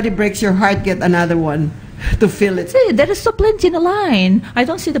 if somebody breaks your heart, get another one to fill it. See, there is so plenty in the line. I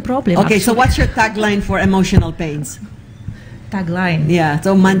don't see the problem. Okay, so actually. what's your tagline for emotional pains? tagline? Yeah,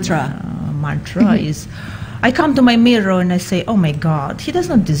 so mantra. Mantra is, I come to my mirror and I say, oh my God, he does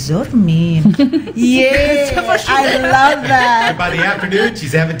not deserve me. Yeah, I love And that. by the afternoon,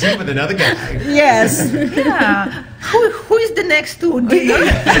 she's having tea with another guy. Yes. Yeah. Who is the next to dinner?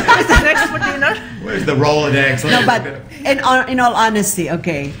 Who is the next for dinner? Where's the Rolodex? No, but in all honesty,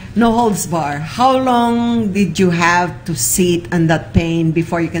 okay, no holds bar. How long did you have to sit on that pain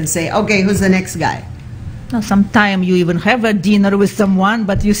before you can say, okay, who's the next guy? No, sometime you even have a dinner with someone,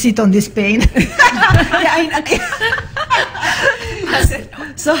 but you sit on this pain.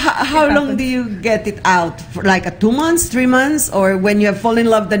 So how long do you get it out? For like 2 months, 3 months, or when you have fallen in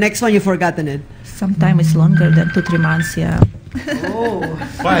love, the next one you've forgotten it? Sometimes it's longer than 2-3 months. Yeah. Oh,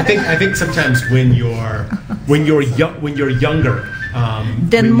 Well, I think sometimes when you're younger,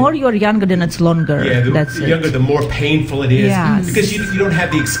 Then more you're younger, then it's longer. yeah, That's the younger, it. the more painful it is Yes. because you don't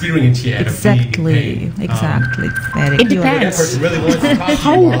have the experience yet. Of being in Exactly. pain. Exactly. Very It good. That depends. person really wants to talk to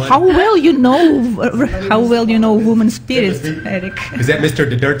you, How Marlyn. well you know women's spirits, Eric. Is that Mr.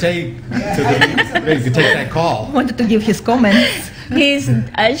 Duterte? So you can take that call. Wanted to give his comments. She's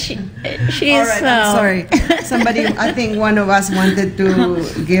all right. I'm sorry. Somebody, I think one of us wanted to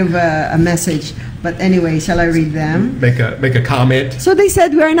give a message, but anyway, shall I read them? Make a comment. So they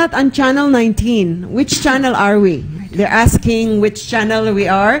said we are not on channel 19. Which channel are we? They're asking which channel we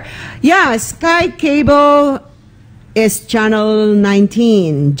are. Yeah, Sky Cable is channel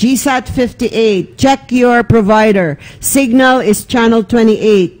 19. GSAT 58. Check your provider. Signal is channel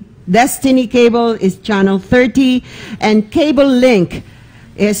 28. Destiny Cable is channel 30, and Cable Link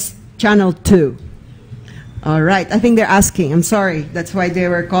is channel 2. All right. I think they're asking. I'm sorry. That's why they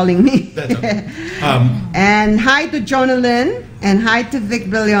were calling me. That's okay. And hi to Jonalyn, and hi to Vic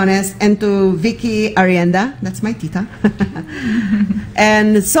Brillones, and to Vicky Arienda. That's my tita.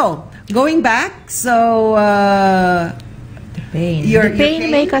 And so, going back, so... The pain. Your The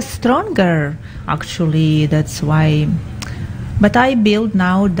pain make us stronger, actually. That's why... But I build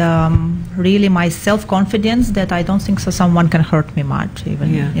now really my self-confidence that I don't think so someone can hurt me much,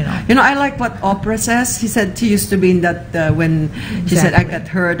 even, You know, I like what Oprah says. She said she used to be in that, when she said, I got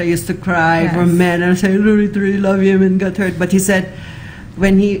hurt, I used to cry for men, and I said, I really love him, and got hurt. But he said,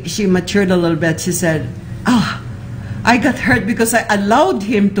 when she matured a little bit, she said, I got hurt because I allowed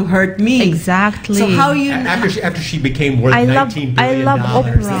him to hurt me. Exactly. So how you... After she became worth $19 billion. I love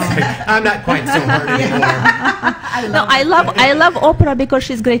Oprah. I'm not quite so hurt anymore. I love Oprah because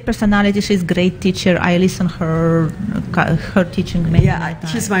she's great personality. She's great teacher. I listen her teaching many times.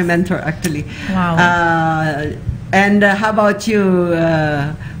 She's my mentor actually. Wow. And how about you,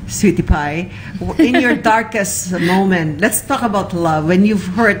 Sweetie Pie? In your darkest moment, let's talk about love. When you've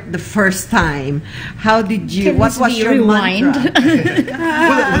hurt the first time, how did you? What was your rewind? mantra?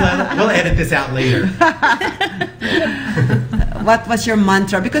 We'll edit this out later. What was your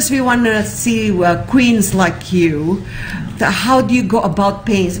mantra? Because we want to see queens like you. How do you go about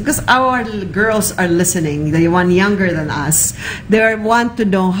pains? Because our girls are listening, the one younger than us. They want to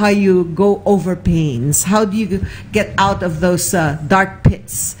know how you go over pains. How do you get out of those dark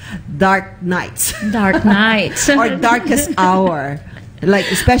pits, dark nights? Dark nights. Or darkest hour. Like,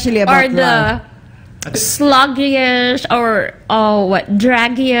 especially about or the sluggish or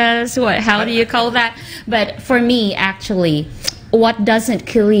draggiest, how do you call that? But for me, actually, what doesn't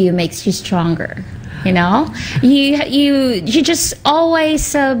kill you makes you stronger. You know, you just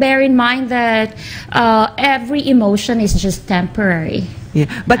always bear in mind that every emotion is just temporary. Yeah,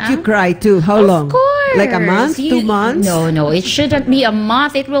 but you cry too. How long? Of course. Like a month, 2 months? No, it shouldn't be a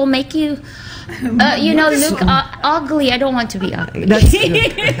month. It will make you, look ugly. I don't want to be ugly. That's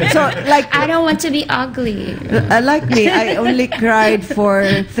good. So, like, I don't want to be ugly. Like me, I only cried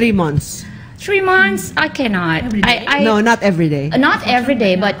for 3 months. 3 months, I cannot. No, not every day. Not every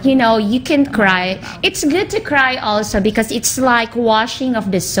day, but you can cry. It's good to cry also because it's like washing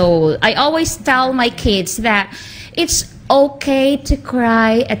of the soul. I always tell my kids that it's okay to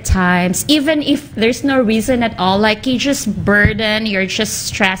cry at times, even if there's no reason at all. Like you just burdened, you're just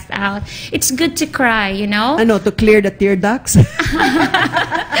stressed out. It's good to cry, I know, to clear the tear ducts.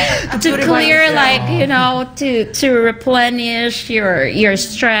 To clear, to replenish your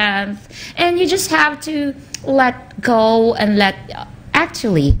strength. And you just have to let go and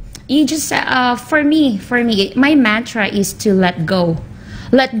actually, you just, for me, my mantra is to let go.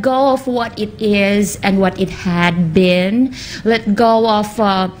 Let go of what it is and what it had been. Let go of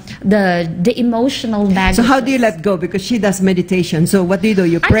the emotional baggage. So how do you let go? Because she does meditation. So what do?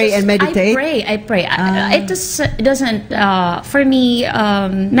 You pray and meditate? I pray. It doesn't, for me,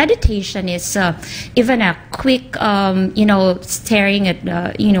 meditation is even a quick, staring at,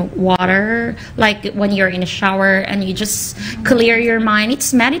 water, like when you're in a shower and you just clear your mind.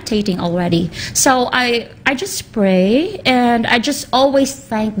 It's meditating already. So I just pray and I just always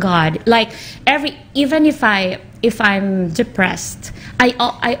thank God. Like even if I'm depressed,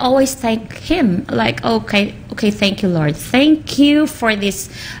 I always thank Him. Like okay, thank you, Lord. Thank you for this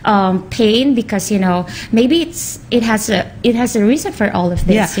pain because maybe it has a reason for all of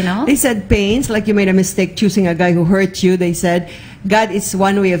this. They said pains, like you made a mistake choosing a guy who hurt you. They said God is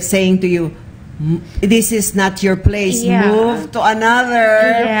one way of saying to you, this is not your place. Move to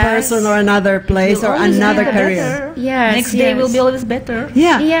another person or another place or another career. Next day will be always better.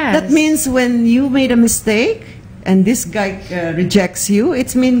 That means when you made a mistake and this guy rejects you,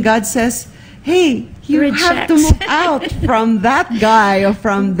 it means God says, hey, you have to move out from that guy or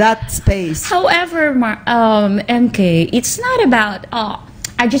from that space. However, MK, it's not about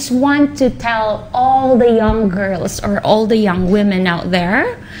I just want to tell all the young girls or all the young women out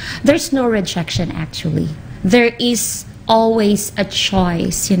there, there's no rejection actually. There is always a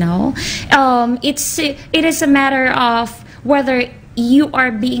choice, It is a matter of whether you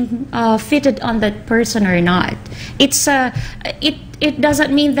are being fitted on that person or not. It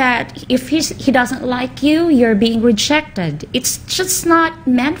doesn't mean that if he doesn't like you, you're being rejected. It's just not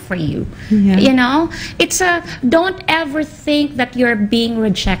meant for you. It's don't ever think that you're being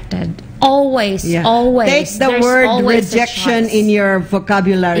rejected. Always. Take the word rejection in your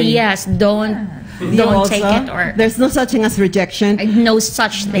vocabulary. Yes, don't You don't also? take it, or There's no such thing as rejection. no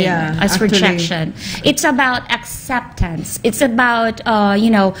such thing as actually, rejection. It's about acceptance. It's about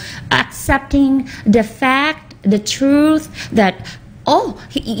accepting the fact, the truth that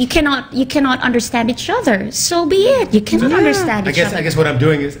you cannot understand each other. So be it. You cannot understand each other. I guess what I'm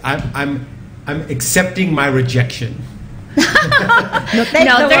doing is I'm accepting my rejection.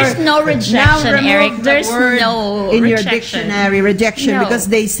 There's no rejection, Eric. There's no in rejection. your dictionary rejection, because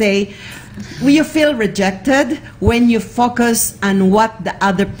they say you feel rejected when you focus on what the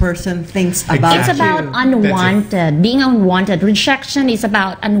other person thinks about It's you. about unwanted, being unwanted. Rejection is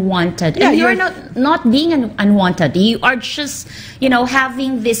about unwanted, and you're not being unwanted. You are just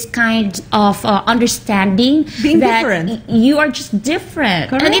having this kind of understanding being that different. You are just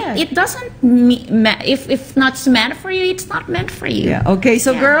different. Correct. And it doesn't if not meant for you, it's not meant for you. Yeah. Okay.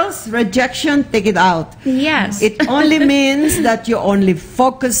 So girls, rejection, take it out. Yes. It only means that you're only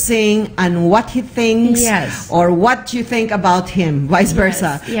focusing on what he thinks, or what you think about him, vice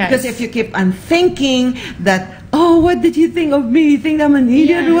versa. Yes. Because if you keep on thinking that, oh, what did you think of me? You think I'm an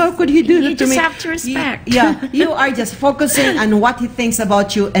idiot? Yes. How could he do that to me? You just have to respect. You are just focusing on what he thinks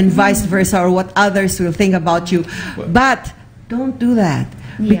about you, and vice versa, or what others will think about you. But don't do that.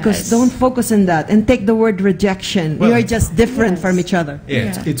 Because don't focus on that, and take the word rejection. You are just different from each other.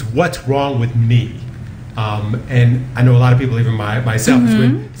 Yeah, it's what's wrong with me. And I know a lot of people, even myself, is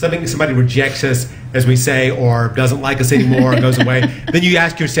when somebody rejects us, as we say, or doesn't like us anymore, or goes away, then you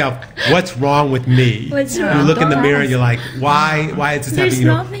ask yourself, what's wrong with me? What's You wrong? look in the mirror and you're like, why is this There's happening?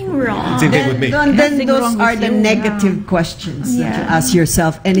 nothing wrong. Same thing with me. Then those wrong are with the you. negative questions that you ask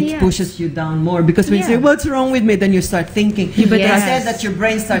yourself, and it pushes you down more. Because when you say, what's wrong with me? Then you start thinking. But instead that your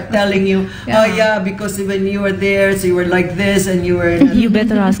brain start telling you, because when you were there, so you were like this, and you were... You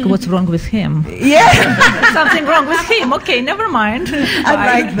better ask what's wrong with him. Yeah. Something wrong with him. Okay, never mind.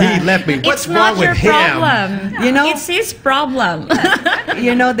 I like that. He left me. What's It's wrong not your with him? problem. It's his problem.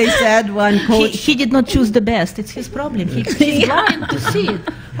 They said one coach... He did not choose the best. It's his problem. He's blind to see it.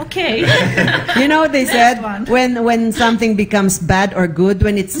 Okay. They said when something becomes bad or good,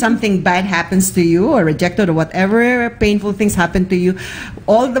 when it's something bad happens to you, or rejected, or whatever painful things happen to you,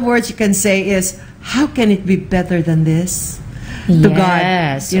 all the words you can say is, how can it be better than this? To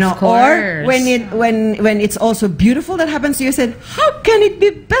God, of course. Or when it's also beautiful that happens to you, said, how can it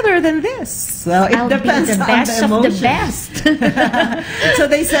be better than this? So it depends be the on best the of emotion. the best. So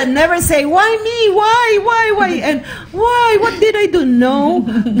they said, never say, why me? Why? And why? What did I do? No,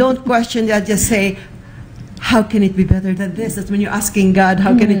 don't question that. Just say, how can it be better than this? That's when you're asking God,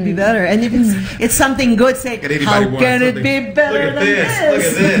 how can it be better? And if it's something good, say, how can it be better than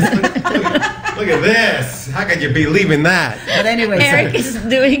this? Look at this. How can you believe in that? But anyway, Eric is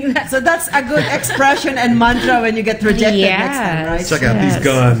doing that. so that's a good expression and mantra when you get rejected next time, right? Check out these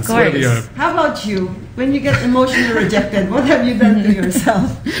guns. of course. How about you? When you get emotionally rejected, what have you done to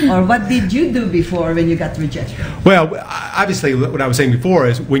yourself? Or what did you do before when you got rejected? Well, obviously, what I was saying before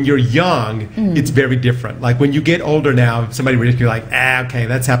is when you're young, it's very different. Like when you get older now, if somebody rejects you, you're like, okay,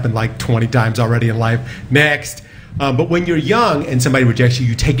 that's happened like 20 times already in life. Next. But when you're young and somebody rejects you,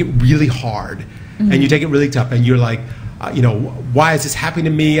 you take it really hard. And you take it really tough. And you're like, why is this happening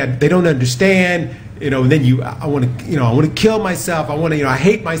to me? They don't understand. And then I want to kill myself. I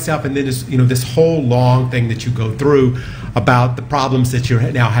hate myself. And then this whole long thing that you go through about the problems that you're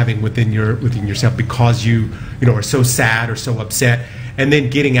now having within yourself because you are so sad or so upset, and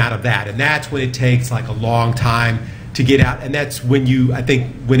then getting out of that. And that's when it takes like a long time to get out. And that's when I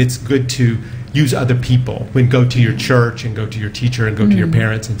think when it's good to use other people, when go to your church and go to your teacher and go to your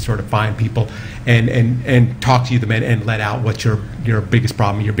parents and sort of find people and talk to them and let out what your biggest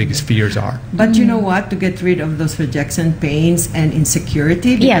problem, your biggest fears are. But you know what? To get rid of those rejection pains and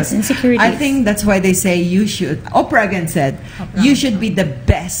insecurity. Yes, insecurity. I think that's why they say you should, Oprah again said, you should be the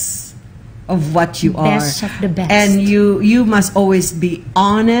best of what you are. Best of the best. And you must always be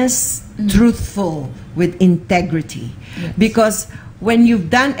honest, truthful, with integrity. Yes. Because when you've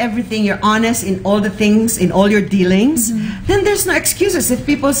done everything, you're honest in all the things, in all your dealings, then there's no excuses. If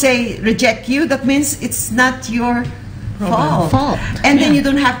people say reject you, that means it's not your fault. And then you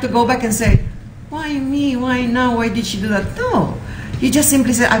don't have to go back and say, why me? Why now? Why did she do that? No. You just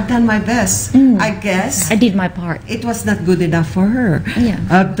simply say, I've done my best. I guess I did my part. it was not good enough for her. Yeah.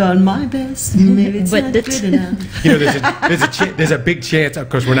 I've done my best. Maybe it's But not that's- good enough. There's a big chance. Of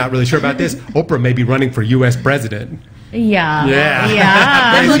course, we're not really sure about this. Oprah may be running for U.S. president. Yeah.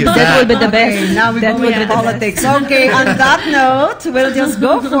 Yeah. That would be the best. Okay, now we That go would to be the politics. Okay, on that note, we'll just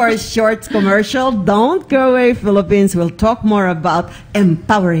go for a short commercial. Don't go away, Philippines. We'll talk more about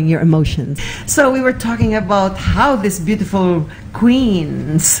empowering your emotions. So we were talking about how these beautiful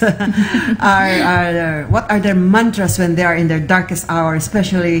queens what are their mantras when they are in their darkest hour,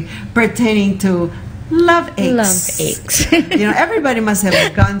 especially pertaining to love aches. Love aches. You know, everybody must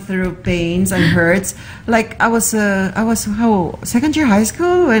have gone through pains and hurts. Like I was second year high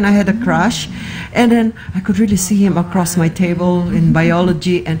school when I had a crush, and then I could really see him across my table in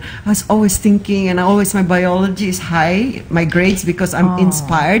biology, and I was always thinking, and always my biology is high, my grades, because I'm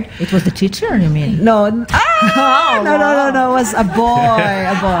inspired. It was the teacher, you mean? No, no, it was a boy.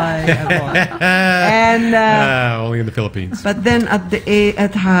 And only in the Philippines. but then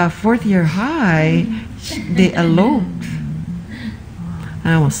at her fourth year high, they eloped.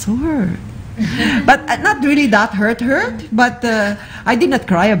 I was so hurt. But not really that hurt, but I did not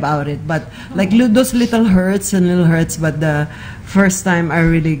cry about it. But like those little hurts. But the first time I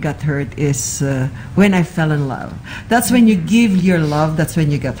really got hurt is when I fell in love. That's when you give your love. That's when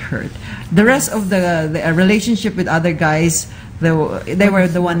you get hurt. The rest of the relationship with other guys, they were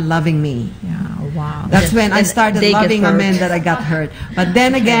the one loving me. Yeah, wow. That's when I started loving a man that I got hurt. But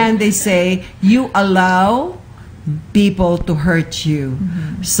then again, they say you allow people to hurt you.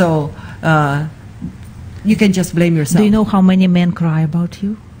 So you can just blame yourself. Do you know how many men cry about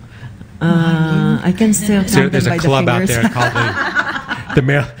you? I can still count There's them a by club the out fingers. there called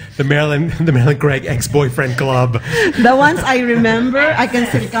the Marlyn Kragh ex-boyfriend club. The ones I remember, I can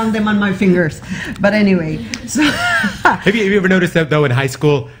still count them on my fingers. But anyway, so Have you ever noticed that though in high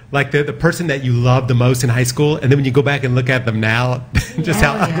school, like the person that you love the most in high school, and then when you go back and look at them now, just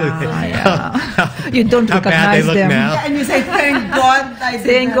how ugly, You don't how bad they recognize look them. now. and you say, thank God I did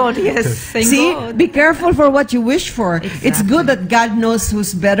Thank that." God, yes. Thank See, God. be careful for what you wish for. It's good that God knows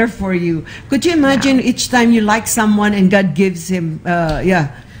who's better for you. Could you imagine each time you like someone and God gives him,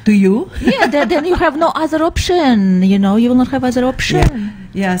 to you? Yeah, then you have no other option. You know, you will not have other option.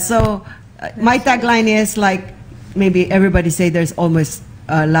 Yeah. So my tagline is like, maybe everybody say there's almost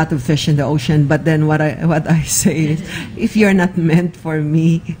a lot of fish in the ocean, but then what I say is, if you're not meant for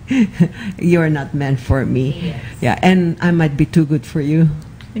me, you're not meant for me. Yes. Yeah, and I might be too good for you.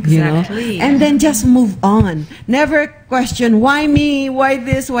 Exactly. You know? And then just move on. Never question, why me, why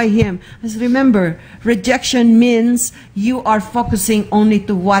this, why him. Just remember, rejection means you are focusing only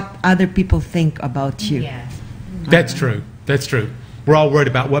to what other people think about you. Yes. That's true. That's true. We're all worried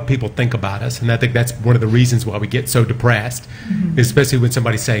about what people think about us, and I think that's one of the reasons why we get so depressed, especially when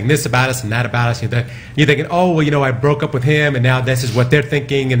somebody's saying this about us and that about us. You're thinking, oh, well, you know, I broke up with him, and now this is what they're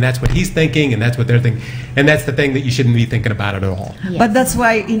thinking, and that's what he's thinking, and that's what they're thinking. And that's the thing that you shouldn't be thinking about at all. Yes. But that's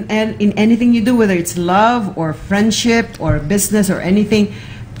why in anything you do, whether it's love or friendship or business or anything,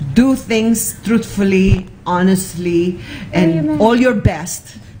 do things truthfully, honestly, and all your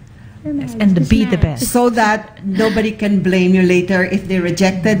best, And be the best. so that nobody can blame you later if they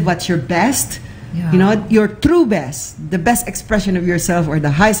rejected what's your best. Yeah. You know, your true best, the best expression of yourself or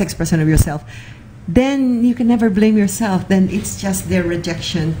the highest expression of yourself. Then you can never blame yourself. Then it's just their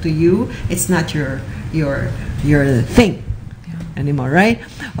rejection to you. It's not your thing anymore, right?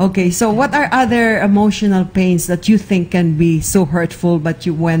 Okay, so what are other emotional pains that you think can be so hurtful but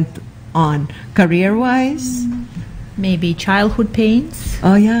you went on career-wise? Maybe childhood pains.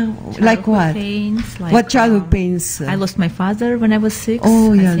 Oh yeah, like what? Pains, like, What childhood pains? I lost my father when I was 6.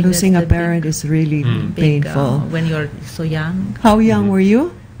 Oh I yeah, think losing a that's the parent is really big, painful. when you're so young. How young were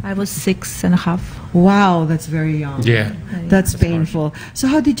you? I was 6.5. Wow, that's very young. Yeah. That's painful. So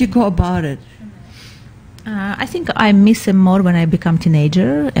how did you go about it? I think I miss him more when I become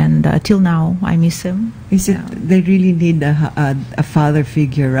teenager, and till now I miss him. Is it they really need a father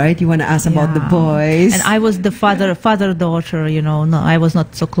figure, right? You want to ask about the Yeah. boys. And I was the father-daughter, you know. No, I was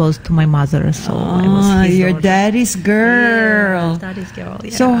not so close to my mother, so I was his your daughter. daddy's girl. Yes, daddy's girl, yeah.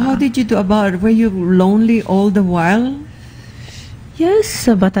 So how did you do about it? Were you lonely all the while? Yes,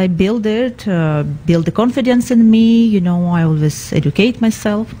 but I build the confidence in me. You know, I always educate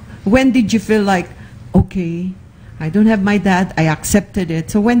myself. When did you feel like, okay, I don't have my dad, I accepted it.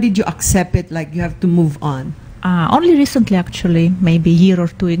 So when did you accept it, like you have to move on? Only recently, actually, maybe a year or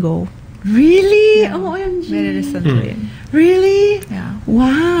two ago. Really? Yeah. OMG. Very recently. Really? Yeah.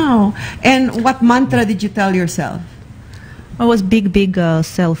 Wow. And what mantra did you tell yourself? It was big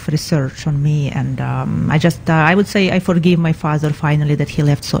self-research on me, and I would say I forgive my father finally that he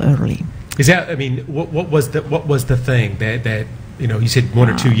left so early. Is that? I mean, what was the thing that you know? You said 1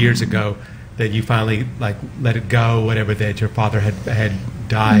 or 2 years ago that you finally like let it go, whatever, that your father had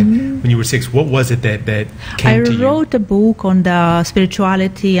died when you were 6. What was it that came to you? I wrote a book on the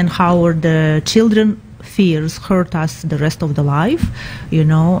spirituality and how the children fears hurt us the rest of the life, you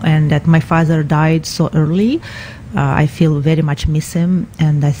know, and that my father died so early. I feel very much miss him,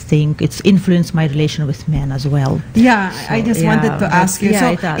 and I think it's influenced my relation with men as well. Yeah, So, I just wanted to ask you.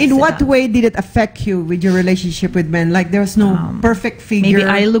 Yeah, So, in what way did it affect you with your relationship with men? Like, there was no perfect figure. Maybe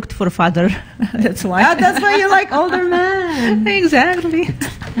I looked for a father. That's why. Ah, that's why you like older men. Exactly.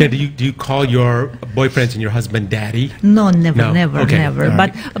 Now, do you call your boyfriends and your husband daddy? No, never, No? never, Okay, never. all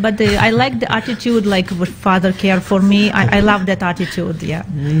right. But I like the attitude, like what father care for me. I love that attitude. Yeah.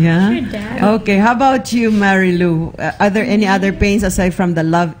 Yeah. Your dad. Okay. How about you, Mary Lou? Are there any other pains aside from the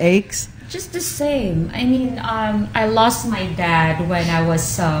love aches? Just the same. I mean, I lost my dad when I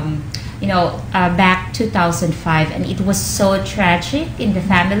was, back 2005, and it was so tragic in the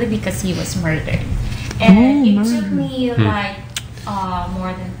family because he was murdered. And it took me like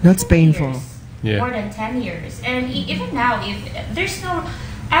more than That's 10 painful. years. Yeah. More than 10 years. And even now, if there's no,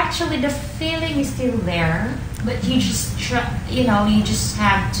 actually the feeling is still there, but you just you just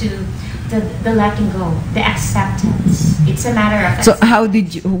have to the letting go, the acceptance. It's a matter of So,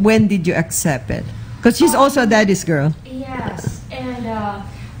 when did you accept it? Because she's also a daddy's girl. Yes, and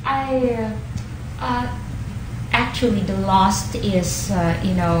I actually the lost is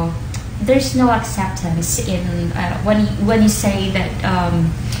there's no acceptance in when you say that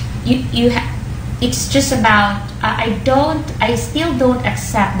it's just about I still don't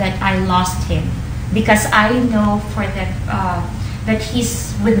accept that I lost him, because I know for that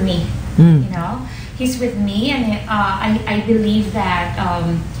he's with me. He's with me, and I believe that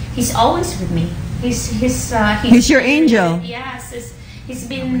he's always with me. He's your angel. Yes, he's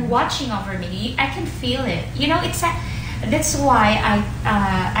been watching over me. I can feel it. That's why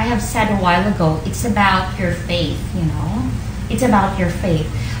I have said a while ago, it's about your faith. It's about your faith.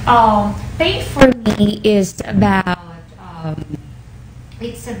 Faith for me is about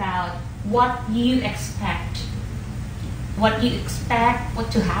it's about what you expect. What you expect, what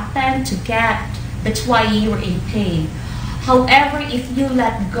to happen, to get. That's why you're in pain. However, if you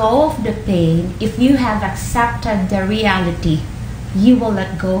let go of the pain, if you have accepted the reality, you will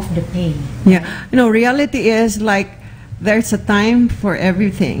let go of the pain. Yeah. Reality is like there's a time for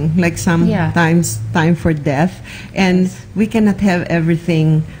everything. Like sometimes time for death. And we cannot have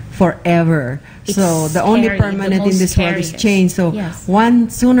everything forever. It's so the only scary, permanent the in most this world is scariest. change. So Yes.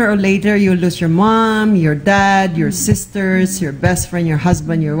 sooner or later you'll lose your mom, your dad, your sisters, your best friend, your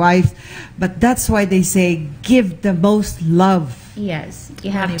husband, your wife. But that's why they say give the most love. Yes,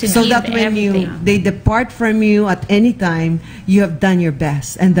 you have to So give that when everything. they depart from you at any time, you have done your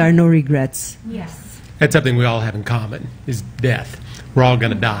best and there are no regrets. Yes. That's something we all have in common, is death. We're all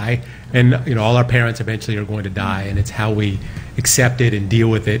going to die, and all our parents eventually are going to die, and it's how we accept it and deal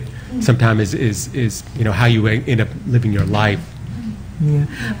with it. Sometimes is how you end up living your life. Yeah.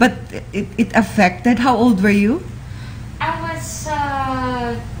 But it affected. How old were you? I was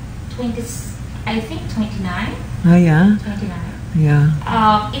 29. Oh yeah. 29. Yeah.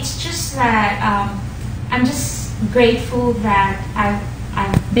 It's just that I'm just grateful that I've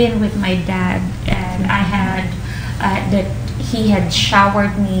been with my dad, and I had that he had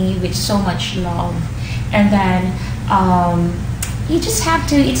showered me with so much love, and then you just have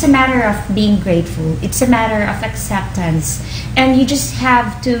to. It's a matter of being grateful. It's a matter of acceptance, and you just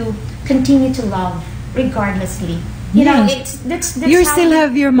have to continue to love regardlessly. That's You how still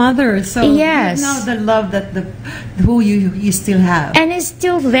have your mother, so Yes. you know the love that who you still have. and it's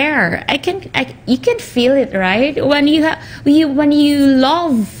still there. You can feel it, right? When you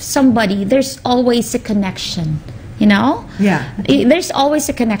love somebody, there's always a connection. Yeah. There's always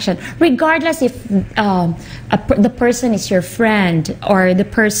a connection, regardless if the person is your friend, or the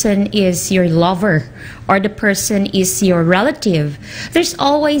person is your lover, or the person is your relative. There's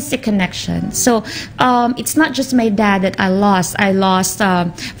always a connection. So it's not just my dad that I lost.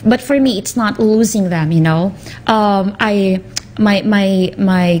 But for me, it's not losing them. My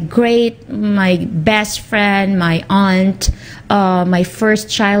best friend, my aunt, my first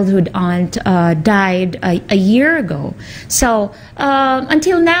childhood aunt died a year ago. So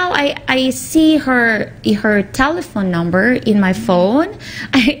until now, I see her telephone number in my phone.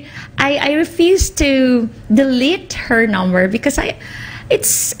 I refuse to delete her number because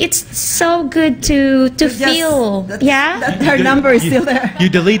it's so good to feel. That her number is still there. You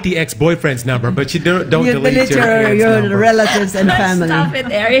delete the ex-boyfriend's number, but you don't delete your your relatives and family. Stop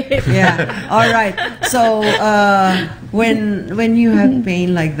it, Eric. Yeah. All right. So when you have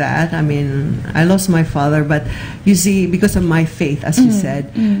pain like that, I mean, I lost my father, but you see, because of my faith, as you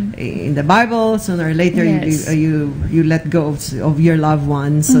said, in the Bible, sooner or later you let go of your loved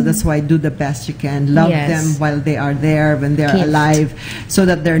ones. So that's why do the best you can. Love them while they are there, when they are alive, so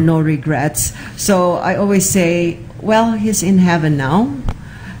that there are no regrets. So I always say, well, he's in heaven now.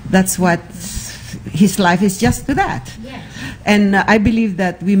 That's what his life is, just to that. Yes. And I believe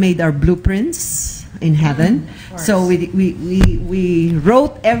that we made our blueprints in heaven. So we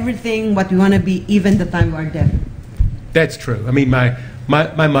wrote everything what we want to be, even the time we are dead. That's true. I mean, my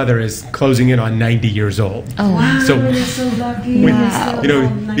mother is closing in on 90 years old. Oh, wow! So you're so lucky.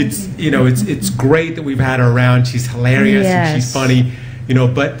 It's great that we've had her around. She's hilarious and she's funny.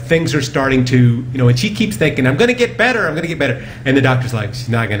 But things are starting to, and she keeps thinking, I'm going to get better, I'm going to get better. And the doctor's like, she's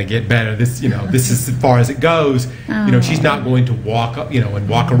not going to get better. This is as far as it goes. She's not going to walk up, and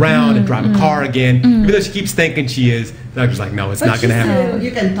walk around and drive a car again. Even though she keeps thinking she is, the doctor's like, no, it's not going to happen.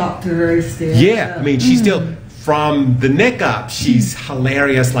 You can talk to her still. Yeah, I mean, she's still, from the neck up, she's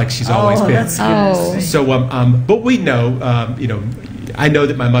hilarious like she's always been. That's good. So, but we know, I know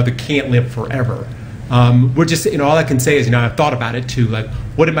that my mother can't live forever. We're just, all I can say is, I've thought about it too, like,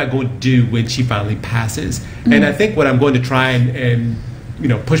 what am I going to do when she finally passes? And I think what I'm going to try and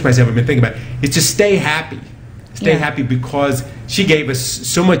push myself, I've been thinking about, is to stay happy. Stay happy, because she gave us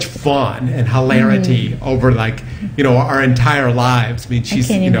so much fun and hilarity over, like, our entire lives. I mean, she's,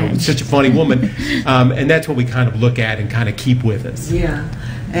 such a funny woman. And that's what we kind of look at and kind of keep with us. Yeah.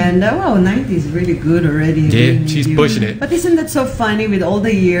 And 90 is really good already. Yeah, she's pushing it. But isn't that so funny, with all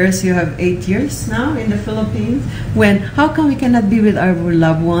the years, you have 8 years now in the Philippines, how come we cannot be with our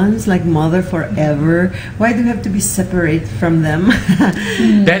loved ones, like mother, forever? Why do we have to be separate from them?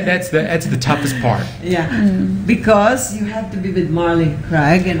 That's the toughest part. Yeah, because you have to be with Marlyn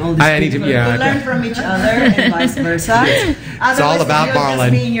Kragh and all these people to learn from each other and vice versa. It's all about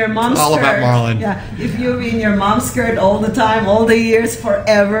Marlyn. It's all about Marlyn. Yeah, if you're in your mom's skirt all the time, all the years,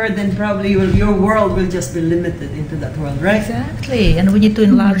 forever, then probably your world will just be limited into that world, right? Exactly, and we need to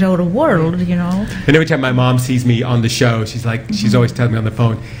enlarge our world, And every time my mom sees me on the show, she's like, she's always telling me on the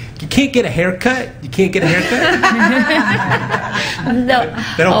phone, you can't get a haircut? You can't get a haircut? No.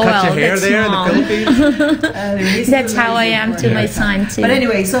 They don't cut your hair there in the Philippines? That's how I am to my son, too. But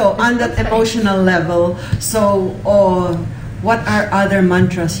anyway, so on that emotional level, what are other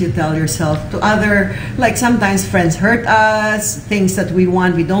mantras you tell yourself to other, like sometimes friends hurt us, things that we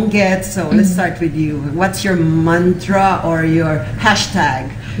want, we don't get. So let's start with you. What's your mantra or your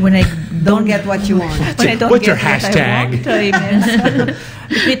hashtag? When I don't get what you want. When I don't What's get your hashtag?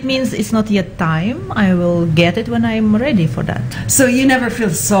 If it means it's not yet time, I will get it when I'm ready for that. So you never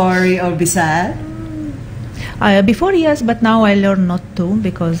feel sorry or be sad? Before, yes, but now I learn not to,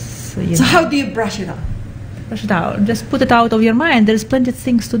 because... So how do you brush it off? Brush it out. Just put it out of your mind. There's plenty of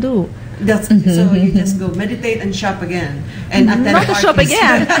things to do. So you just go meditate and shop again, and attend not to shop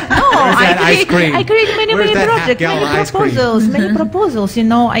again. No, I create many projects, many proposals.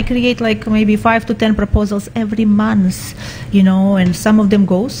 I create like maybe 5 to 10 proposals every month. And some of them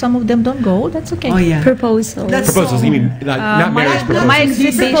go, some of them don't go. That's okay. Oh yeah, proposals. Proposals. You mean not marriage proposals? My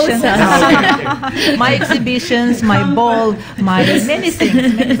exhibitions, my exhibitions, my ball, my many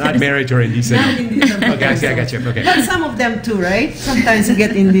things. Not marriage or indecent. Okay, I got you. Okay. But some of them too, right? Sometimes you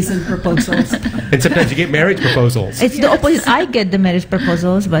get indecent proposals. And sometimes you get marriage proposals. It's the opposite. I get the marriage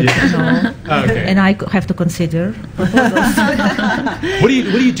proposals, but and I have to consider proposals. What do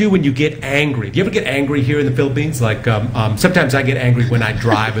you do when you get angry? Do you ever get angry here in the Philippines? Like sometimes I get angry when I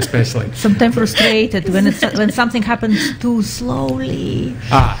drive, especially. Sometimes frustrated when something happens too slowly.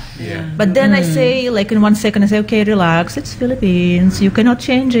 Yeah. But then I say, like in 1 second, I say, okay, relax. It's Philippines. You cannot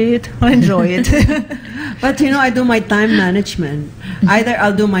change it. Enjoy it. But I do my time management. Either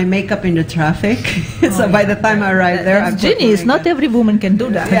I'll do my makeup in the traffic, so by the time I arrive there, I'm genius. Not every woman can do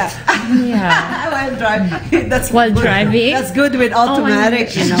that. Yeah. While driving. Driving. That's good with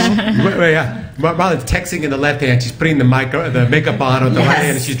automatic, Yeah. Marlyn's texting in the left hand. She's putting the makeup on with the right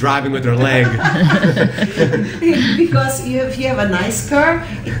hand, and she's driving with her leg. Because if you have a nice car,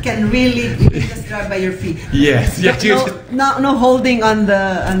 it can really you can just drive by your feet. Yes. No holding on the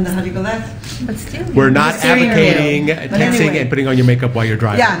how do you call that? But still, We're not steering advocating wheel. But tensing anyway. and putting on your makeup while you're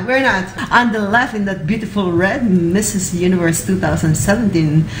driving. Yeah, we're not. On the left, in that beautiful red, Mrs. Universe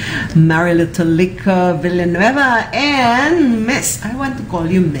 2017, Natalya Villanueva, and Miss, I want to call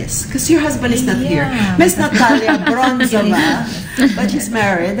you Miss, because your husband is not here. Miss Natalya Bronzova, but she's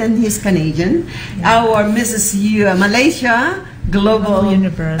married and he's Canadian. Our Mrs. Malaysia, Global,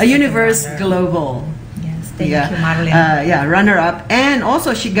 Universe Global. Yes, thank Yeah. you, Marlyn. Yeah, runner-up. And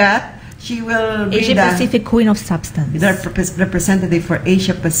also she will be Asia Pacific Queen of Substance. the representative for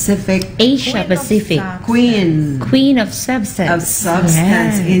Asia Pacific Asia Pacific. Queen Queen of Substance. of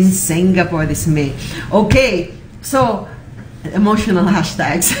Substance Yes. in Singapore this May. Okay, so emotional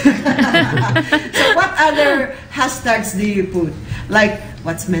hashtags. So what other hashtags do you put? Like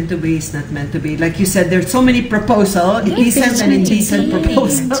what's meant to be is not meant to be. Like you said, there's so many proposals, decent and indecent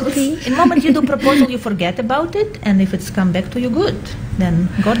proposals. In moment you do proposal, you forget about it, and if it's come back to you, good. Then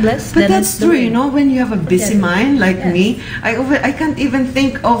God bless. But then that's it's the true, way. you know, when you have a busy mind like Yes. me, I can't even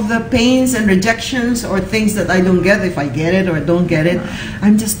think of the pains and rejections or things that I don't get, if I get it or don't get it.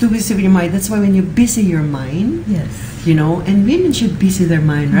 I'm just too busy with your mind. That's why when you busy your mind, Yes. you know, and women should busy their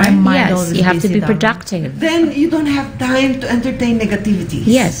mind, right? My mind Yes, always you have to busy, be darling. productive. Then you don't have time to entertain negativities.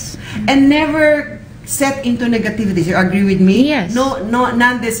 Yes. And never set into negativities. You agree with me? Yes. No,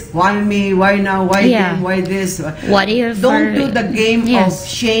 not this, why me, why now, why Yeah. them, why this. What if? Don't do the game Yes. of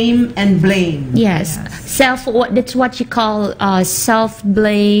shame and blame. Yes, that's what you call self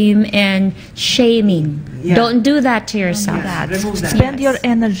blame and shaming. Yeah. Don't do that to yourself. Yeah. Remove that. Spend your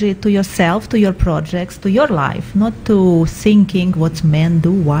energy to yourself, to your projects, to your life, not to thinking what's men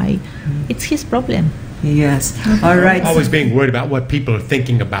do, why. It's his problem. Yes. All right. Always being worried about what people are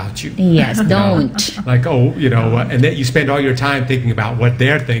thinking about you. Yes, don't. Like, oh, you know, and then you spend all your time thinking about what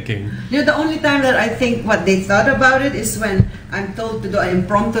they're thinking. You know, the only time that I think what they thought about it is when I'm told to do an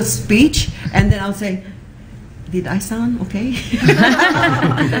impromptu speech, and then I'll say, did I sound okay?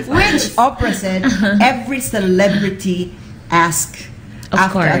 Which Oprah said every celebrity asks Of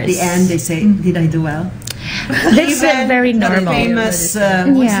after at the course. end they say, did I do well? That's very normal. The famous,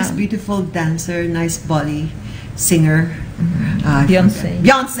 who's Yeah. this beautiful dancer, nice body, singer? Beyonce.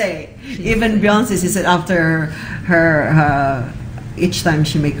 Beyonce. Even Beyonce, she said after her, each time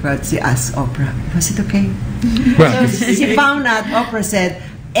she make crowd, she asks Oprah, was it okay? Well, So she found out, Oprah said,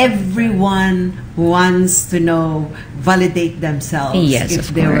 everyone wants to know, validate themselves Yes, if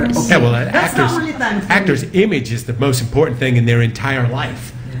of they were course. okay. yeah, well, That's the only time for actors' me. image is the most important thing in their entire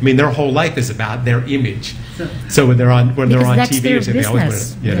life. I mean, their whole life is about their image. So when they're on Because that's TV, their or something, they always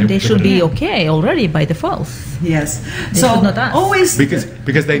business. wanna- yeah, They should wanna- be okay already by default. Yes. They So should not ask. always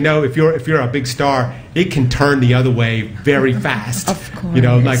because they know if you're a big star, it can turn the other way very fast. Of You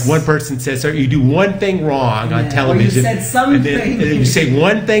know, course. like one person says, so you do one thing wrong on Yeah, or you television, said and something. then you say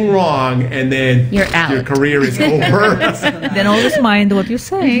one thing wrong, and then You're out. your career is over. Then always mind what you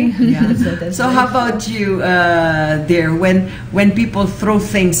say. Yeah. that's So how about you, dear? When people throw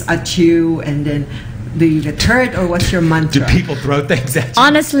things at you, and then do you get hurt, or what's your Do mantra? people throw things at you?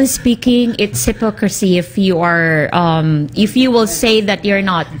 Honestly speaking, it's hypocrisy if you are, if you will say that you're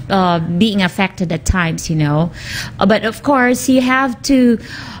not being affected at times, you know. But of course, you have to,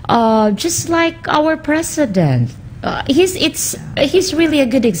 just like our president. He's really a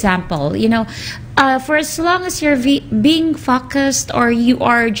good example, you know. For as long as you're being focused, or you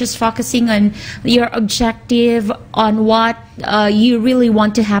are just focusing on your objective, on what you really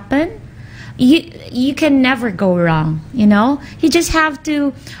want to happen, you can never go wrong, you know. You just have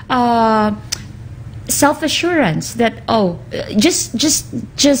to self-assurance that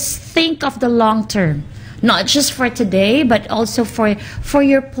just think of the long term, not just for today but also for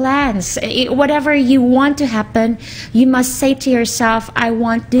your plans. Whatever you want to happen, you must say to yourself, I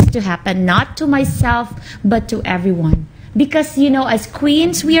want this to happen, not to myself but to everyone. Because, you know, as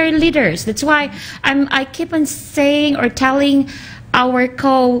queens, we are leaders. That's why I keep on saying or telling our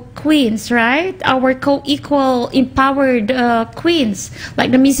co-queens, right? Our co-equal empowered queens,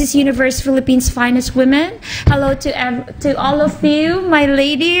 like the Mrs. Universe Philippines Finest Women. Hello to all of you, my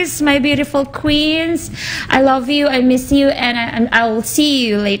ladies, my beautiful queens. I love you, I miss you, and I will see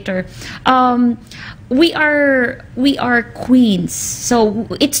you later. We are queens, so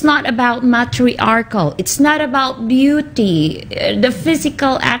it's not about matriarchal. It's not about beauty, the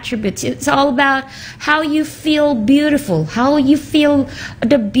physical attributes. It's all about how you feel beautiful, how you feel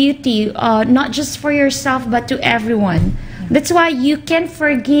the beauty, not just for yourself but to everyone. That's why you can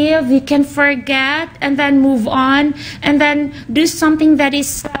forgive, you can forget, and then move on, and then do something that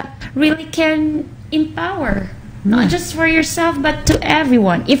is really can empower. Not just for yourself, but to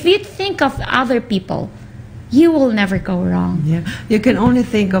everyone. If you think of other people, you will never go wrong. Yeah, you can only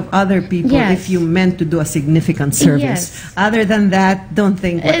think of other people Yes. if you meant to do a significant service. Yes. Other than that, don't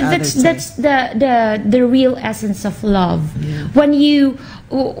think what others say. That's the real essence of love. Yeah.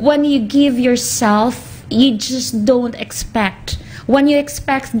 When you give yourself, you just don't expect. When you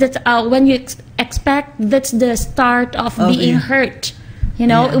expect that, expect, that's the start of being hurt. You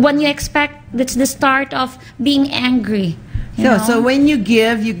know, Yeah. when you expect, that's the start of being angry. So when you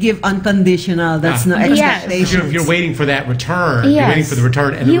give unconditional. That's no Yes. expectation. If you're waiting for that return, Yes. you're waiting for the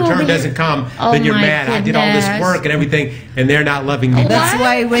return, and the You will return be- doesn't come, Oh then you're my mad. I did all this goodness. work and everything, and they're not loving me. That's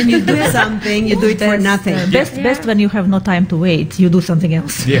why when you do something, you do it for nothing. Best when you have no time to wait, you do something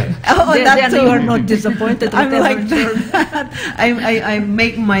else. Yeah. Oh, then that too. you are not disappointed. I'm whatever like that. I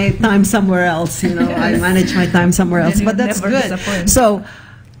make my time somewhere else. You know, I manage my time somewhere else. Then But you that's never good. disappoint. So,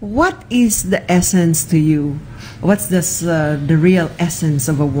 what is the essence to you? What's this? The real essence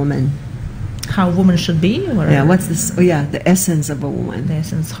of a woman? How a woman should be, or Yeah. What's this? Oh, yeah. The essence of a the woman.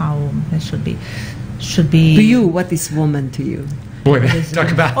 essence how it should be. Should be To you, what is woman to you? Boy,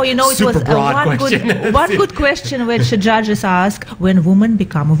 talk about Oh, you know, it super was broad one question. one good question which judges ask when women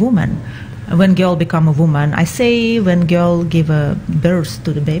become a woman. When girl become a woman, I say when girl give a birth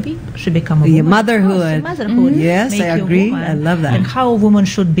to the baby, she become a Yeah, woman. motherhood. Oh, motherhood. Yes, Make I you a agree. woman. I love that. And how a woman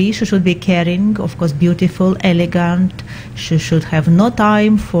should be, she should be caring, of course, beautiful, elegant. She should have no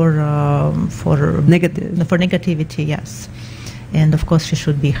time for Negative. for negativity. Yes, and of course, she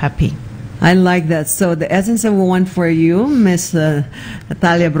should be happy. I like that. So the essence of a woman for you, Miss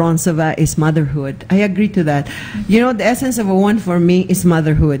Natalya Bronzova, is motherhood. I agree to that. You know, the essence of a woman for me is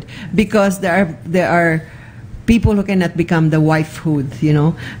motherhood, because there are people who cannot become the wifehood. You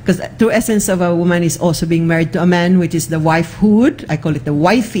know, because true essence of a woman is also being married to a man, which is the wifehood. I call it the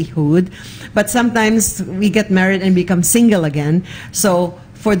wifeyhood. But sometimes we get married and become single again. So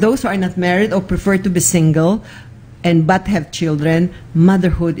for those who are not married or prefer to be single, but have children,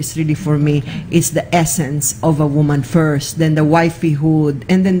 motherhood is really for me, it's the essence of a woman first, then the wifeyhood,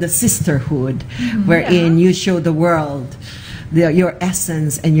 and then the sisterhood, wherein you show the world your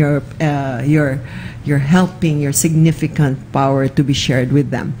essence and your helping, your significant power to be shared with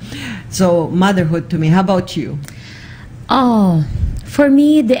them. So motherhood to me. How about you? Oh, for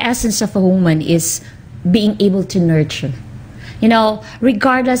me, the essence of a woman is being able to nurture. You know,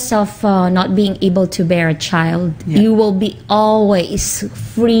 regardless of not being able to bear a child, you will be always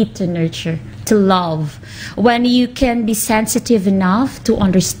free to nurture, to love. When you can be sensitive enough to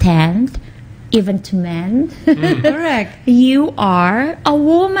understand, even to men, Correct. you are a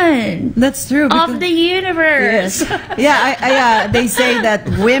woman That's true. of the universe. Yeah, they say that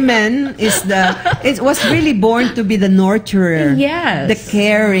women it was really born to be the nurturer, Yes. the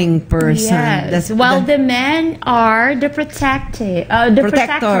caring person. Yes. The The men are the protector.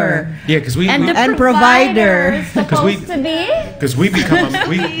 Yeah, because we And provider. Supposed to be. because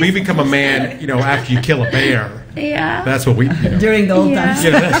we become a man, you know, after you kill a bear. Yeah. That's what we. You know, during the old Yeah.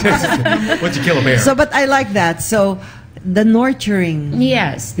 times. once you kill a bear. So, but I like that. So, the nurturing.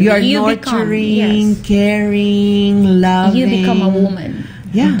 Yes. You are become, nurturing, yes. caring, loving. You become a woman.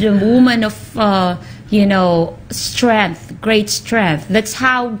 Yeah. The woman of, strength, great strength. That's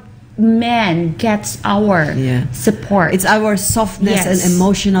how man gets our Yeah. support. It's our softness Yes. and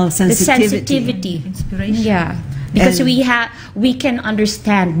emotional the sensitivity. sensitivity. Inspiration. Yeah. Because And- we can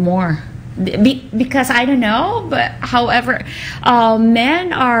understand more. Because I don't know, but however,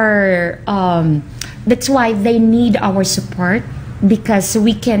 men are, that's why they need our support, because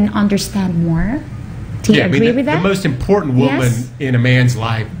we can understand more. Do you agree with that? The most important woman Yes. in a man's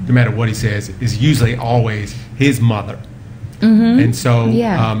life, no matter what he says, is usually always his mother. And so,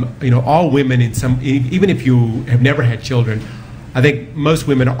 Yeah. all women even if you have never had children, I think most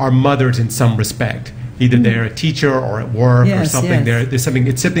women are mothers in some respect. Either they're a teacher or at work or Yes, something. yes. There's something.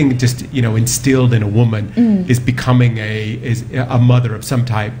 It's something just instilled in a woman is becoming a mother of some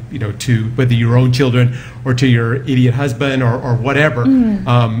type. To whether your own children or to your idiot husband or whatever.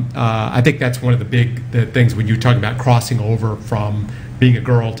 I think that's one of the things when you're talking about crossing over from being a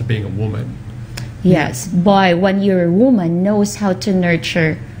girl to being a woman. Yes, boy, when your woman knows how to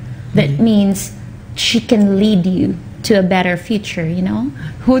nurture, that means she can lead you to a better future,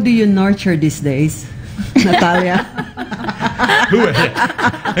 Who do you nurture these days, Natalya?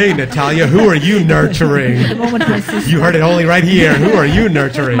 Hey, Natalya, who are you nurturing? At the moment, my sister. You heard it only right here. Who are you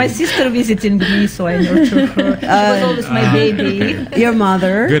nurturing? My sister visiting me, so I nurture her. She was always my baby. Your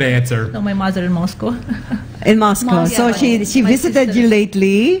mother? Good answer. No, my mother in Moscow. In Moscow. Moscow. So Yeah, she my visited sister. you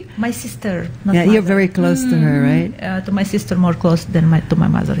lately. My sister, not Yeah, you're mother. very close to her, right? To my sister, more close than to my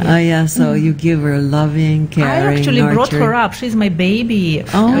mother. Oh yeah, so you give her loving, caring, I actually brought nurturing. her up. She's my baby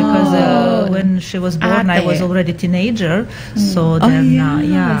Oh. because when she was born, I was already teenager. So then,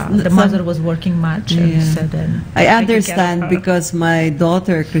 the mother was working much. And so then I taking care of understand her. because my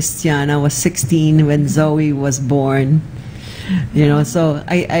daughter Christiana was 16 when Zoe was born. You know, so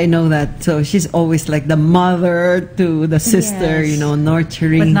I know that. So she's always like the mother to the sister, Yes. you know,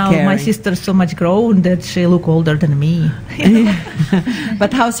 nurturing, But now caring. my sister's so much grown that she look older than me.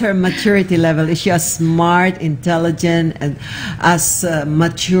 But how's her maturity level? Is she as smart, intelligent, and as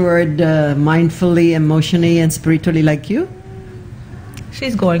matured mindfully, emotionally, and spiritually like you?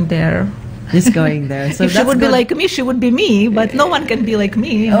 She's going there. She's going there. So If she that's would be good. like me, she would be me. But no one can be like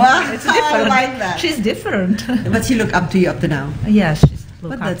me. Wow, It's I different. like that. She's different. But she looked up to you up to now. Yeah, she's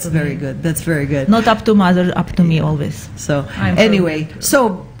look But up that's to very me. good. That's very good. Not up to mother, up to me always. So I'm anyway, very-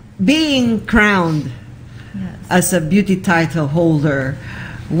 so being crowned Yes. as a beauty title holder,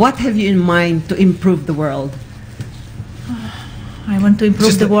 what have you in mind to improve the world? I want to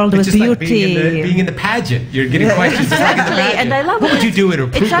improve the world with just like beauty. being in the pageant. You're getting questions just like in the Exactly, pageant. and I love what would it. you do to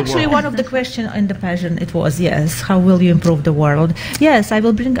improve It's actually the world? one of the questions in the pageant. It was yes. How will you improve the world? Yes, I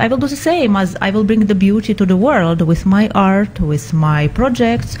will do the same as I will bring the beauty to the world with my art, with my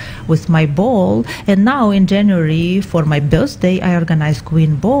projects, with my ball. And now in January for my birthday, I organize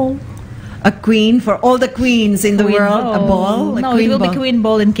Queen Ball. A queen for all the queens in the Queen world, a ball, a No, queen it will ball. be Queen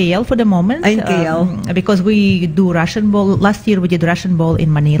Ball in KL for the moment. In KL. Because we do Russian Ball. Last year we did Russian Ball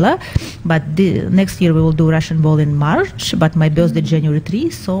in Manila, but next year we will do Russian Ball in March. But my birthday January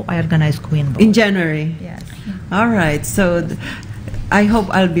 3, so I organize Queen Ball. In January. Yes. All right. So I hope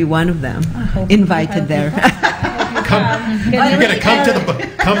I'll be one of them invited there. You're going to come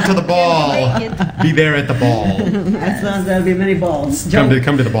to the ball. Be there at the ball. As long as there'll be many balls. Come to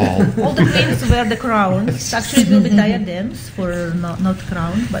the ball. All the queens wear the crowns. Actually, it will be diadems for not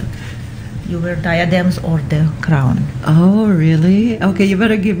crown, but you wear diadems or the crown. Oh, really? Okay, you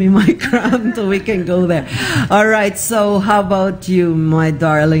better give me my crown so we can go there. All right, so how about you, my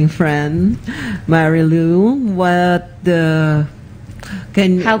darling friend, Mary Lou?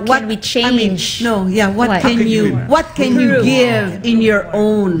 How can we change? What What? can you give in your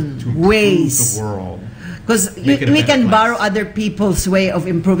own ways? The world. Because Make it a we better can place. borrow other people's way of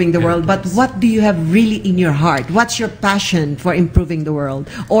improving the Better world, but place. what do you have really in your heart? What's your passion for improving the world?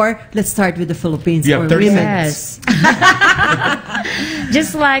 Or let's start with the Philippines You have or 30 women. Yes.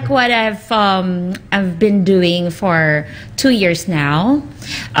 Just like what I've been doing for 2 years now.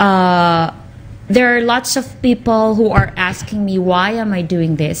 There are lots of people who are asking me, why am I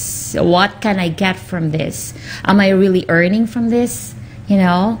doing this? What can I get from this? Am I really earning from this? You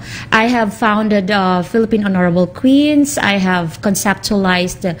know, I have founded Philippine Honorable Queens. I have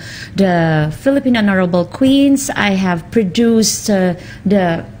conceptualized the Philippine Honorable Queens. I have produced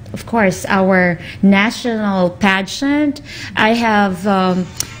of course, our national pageant. I have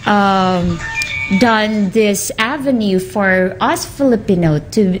done this avenue for us Filipino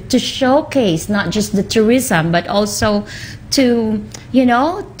to showcase not just the tourism, but also to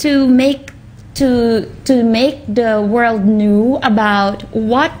make the world know about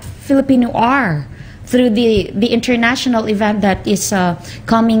what Filipino are through the international event that is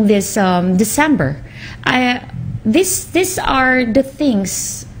coming this December. These are the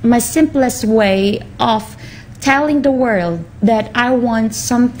things, my simplest way of telling the world that I want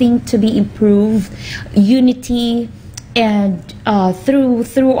something to be improved, unity, and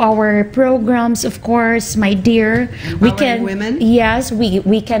through our programs, of course, my dear, we can women? Yes,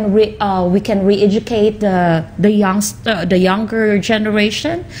 we can re-educate the younger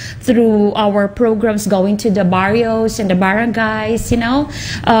generation through our programs, going to the barrios and the barangays, you know.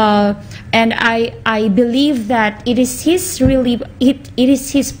 And I believe that it is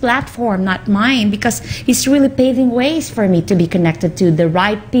his platform, not mine, because he's really paving ways for me to be connected to the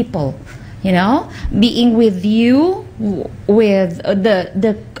right people, you know, being with you, with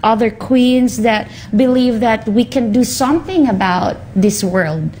the other queens that believe that we can do something about this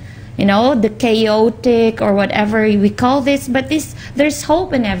world, you know, the chaotic or whatever we call this, but there's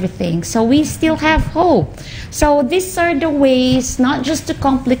hope in everything, so we still have hope. So these are the ways, not just to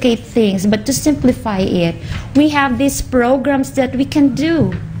complicate things, but to simplify it. We have these programs that we can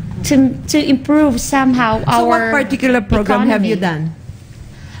do to improve somehow So what our particular program have you economy. done?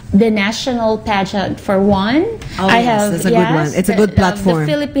 The national pageant for one. Oh, yes, that's a good one. It's a good platform.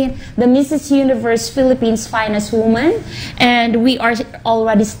 The Mrs. Universe Philippines Finest Woman, and we are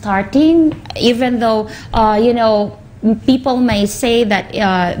already starting. Even though people may say that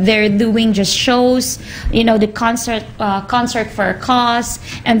they're doing just shows, the concert for a cause,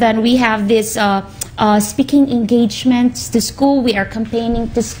 and then we have this speaking engagements to school. We are campaigning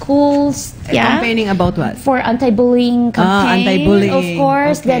to schools. Campaigning about what? For anti-bullying campaign, anti-bullying, of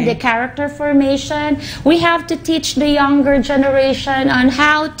course. okay. Then the character formation. We have to teach the younger generation on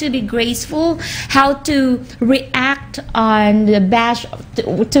how to be graceful, how to react on the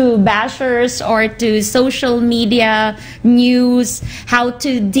to bashers or to social media news, how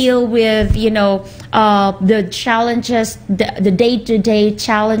to deal with the challenges, the day-to-day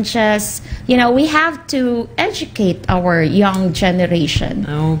challenges. We have to educate our young generation.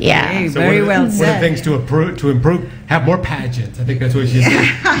 Okay, yeah. So very well One of the said. things to improve, have more pageants. I think that's what she said.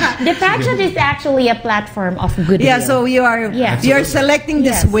 The pageant is actually a platform of goodwill. Yeah, so you are selecting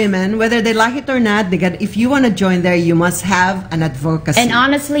these Yes. women, whether they like it or not. If you want to join there, you must have an advocacy. And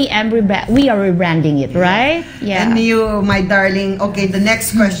honestly, we are rebranding it, right? Yeah. And you, my darling, okay, the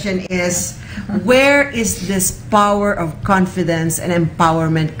next question is, where is this power of confidence and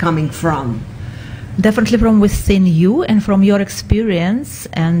empowerment coming from? Definitely from within you and from your experience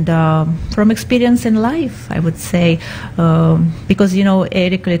and from experience in life, I would say. Because,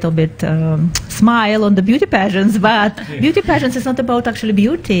 Eric a little bit smile on the beauty pageants, but beauty pageants is not about actually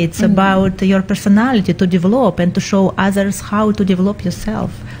beauty. It's about your personality to develop and to show others how to develop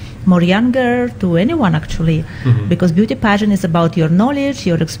yourself. More younger, to anyone actually, because beauty pageant is about your knowledge,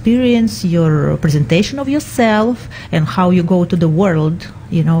 your experience, your presentation of yourself, and how you go to the world.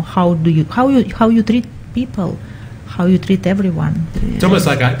 How you treat people, how you treat everyone. It's almost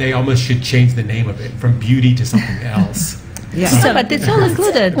like they almost should change the name of it from beauty to something else. Yeah. So, but it's all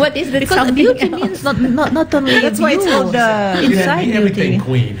included. What is the because something beauty else? means not only That's why it's called the inside You can be everything beauty.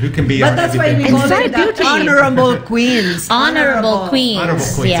 queen. Who can be But our that's why we everything call queen? it Inside beauty. the honorable queens. Honorable queens. Honorable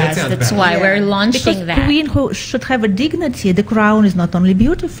queens, that Yes, sounds that's better. why Yeah. we're launching Because that. queen who should have a dignity. The crown is not only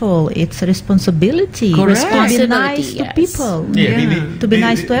beautiful; it's a responsibility. Correct. To be Responsibility, nice to yes. people. Yeah, I mean, To be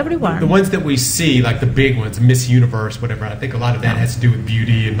nice to everyone. The ones that we see, like the big ones, Miss Universe, whatever, I think a lot of that has to do with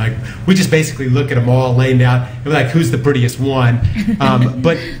beauty. And we just basically look at them all laying out, and we're like, who's the prettiest one?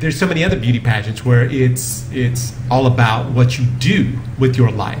 But there's so many other beauty pageants where it's all about what you do with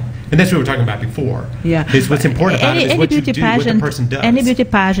your life. And that's what we were talking about before. Yeah. Is what's important about it is what you do, what the person does. Any beauty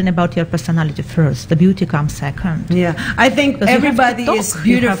pageant about your personality first. The beauty comes second. Yeah, I think Because you have to everybody talk, is you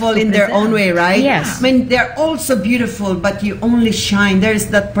beautiful have to in their present. own way, right? Yes. I mean, they're also beautiful, but you only shine. There's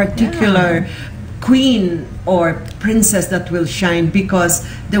that particular queen or princess that will shine because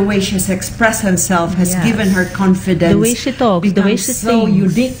the way she's expressed herself has Yes. given her confidence. The way she talks, the way becomes she so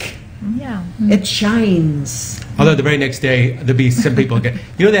thinks. unique. Yeah. It shines. Although the very next day, there'll be some people get,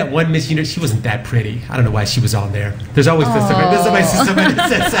 that one Miss Universe, she wasn't that pretty. I don't know why she was on there. There's always somebody that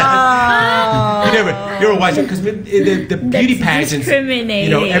says that. You never watch it because the beauty That's pageants,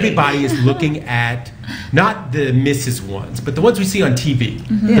 discriminating. everybody is looking at not the Mrs. ones, but the ones we see on TV,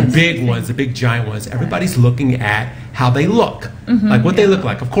 the big ones, the big giant ones. Everybody's looking at how they look, like what they look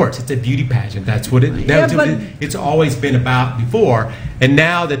like. Of course, it's a beauty pageant. That's what it's always been about before. And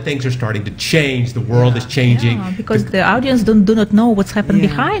now that things are starting to change, the world is changing. Yeah, because the audience do not know what's happened Yeah.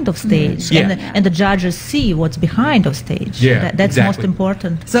 behind of stage, Yeah. and the judges see what's behind of stage. Yeah, That's most exactly.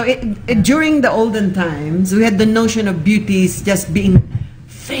 important. So during the olden times, we had the notion of beauties just being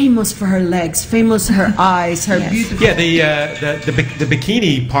famous for her legs, famous her eyes, her beautiful. Yeah, the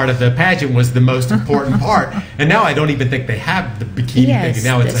bikini part of the pageant was the most important part, and now I don't even think they have the bikini Yes, thing.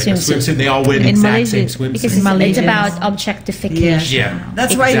 Now it's the like a swimsuit. swimsuit. They all wear the In exact Malaysia, same swimsuit. Because In it's Malaysia. about objectification. Yeah.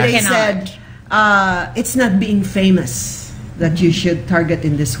 That's It why they cannot. said it's not being famous that you should target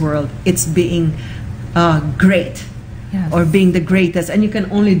in this world. It's being great. Yes. Or being the greatest, and you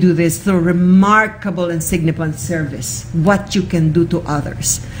can only do this through remarkable and significant service, what you can do to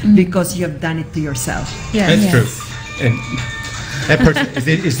others, because you have done it to yourself. Yes. That's Yes. true. And that person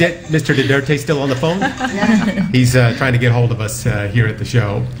is that Mr. Duterte still on the phone? He's trying to get hold of us here at the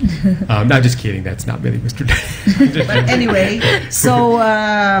show. No, I'm just kidding. That's not really Mr. Duterte. But anyway, so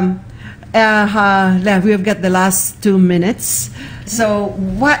we've got the last 2 minutes. So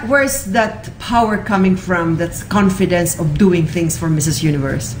where's that power coming from, that confidence of doing things for Mrs.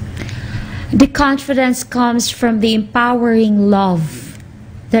 Universe? The confidence comes from the empowering love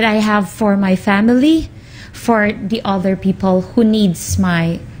that I have for my family, for the other people who needs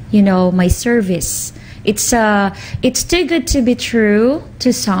my service. It's too good to be true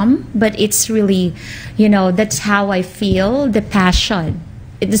to some, but it's really, that's how I feel. The passion.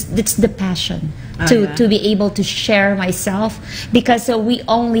 It's the passion to be able to share myself, because we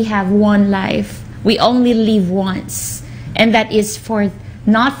only have one life. We only live once, and that is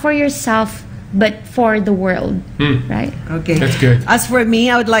not for yourself, but for the world, right? Okay. That's good. As for me,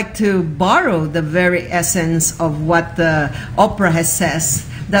 I would like to borrow the very essence of what the Oprah has says,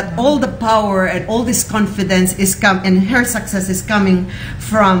 that all the power and all this confidence and her success is coming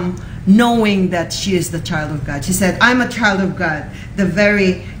from knowing that she is the child of God. She said, I'm a child of God, the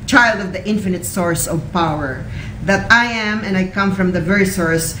very child of the infinite source of power. That I am, and I come from the very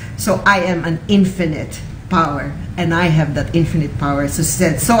source, so I am an infinite power, and I have that infinite power. So she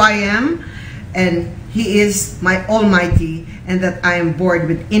said, so I am, and He is my Almighty, and that I am born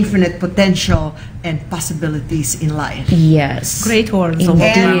with infinite potential and possibilities in life. Yes. Great words.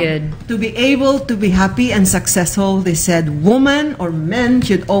 And to be able to be happy and successful, they said women or men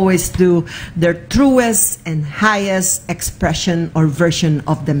should always do their truest and highest expression or version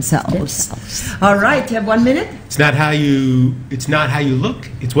of themselves. All right, you have 1 minute? It's not how you look,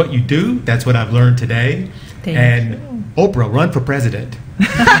 it's what you do. That's what I've learned today. Thank Oprah, run for president.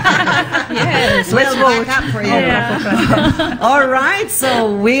 Yes, Let's vote for you. All right,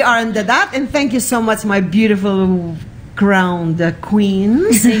 so we are on the dot, and thank you so much, my beautiful crowned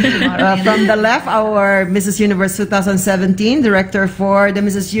queens. From the left, our Mrs. Universe 2017, director for the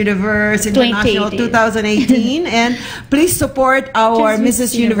Mrs. Universe International 2018. And please support our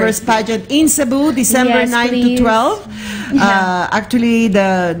Mrs. Universe pageant in Cebu, December 9 to 12. Actually,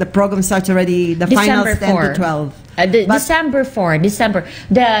 the program starts already, the finals 10 to 12. December 4.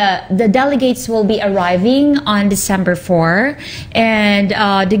 The delegates will be arriving on December 4, and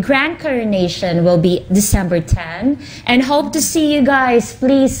the grand coronation will be December 10. And hope to see you guys.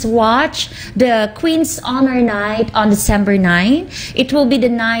 Please watch the Queen's Honor Night on December 9. It will be the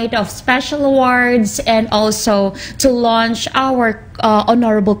night of special awards and also to launch our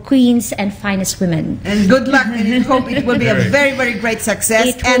honorable queens and finest women. And good luck, and I hope it will be a very, very great success.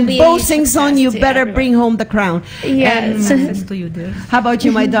 It will And be Bo a sings success on, you to better everyone. bring home the crown. Yes. Success to you, dear. How about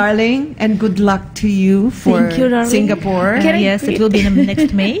you, my darling? And good luck to you for Thank you, darling. Singapore Yes, it will be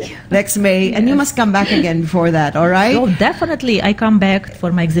next May. next May. And you must come back again before that, all right? Oh, definitely. I come back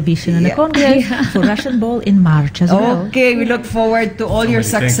for my exhibition in the Yeah. Congress for Russian Ball in March as well. Okay, we look forward to all your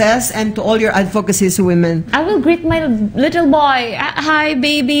many success and to all your advocacies, women. I will greet my little boy. Hi,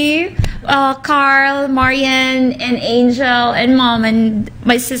 baby. Carl, Marian, and Angel, and mom, and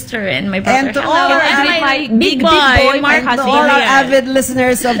my sister, and my brother. And to all our and avid- my big big boy, Mark And to all our avid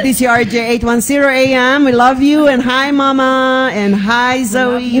listeners of DZRJ 810 AM, we love you. And hi, Mama. And hi,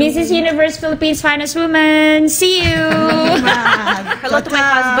 Zoe. Mrs. Universe Philippines Finest Woman. See you. Hello to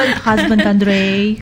my husband, Andre.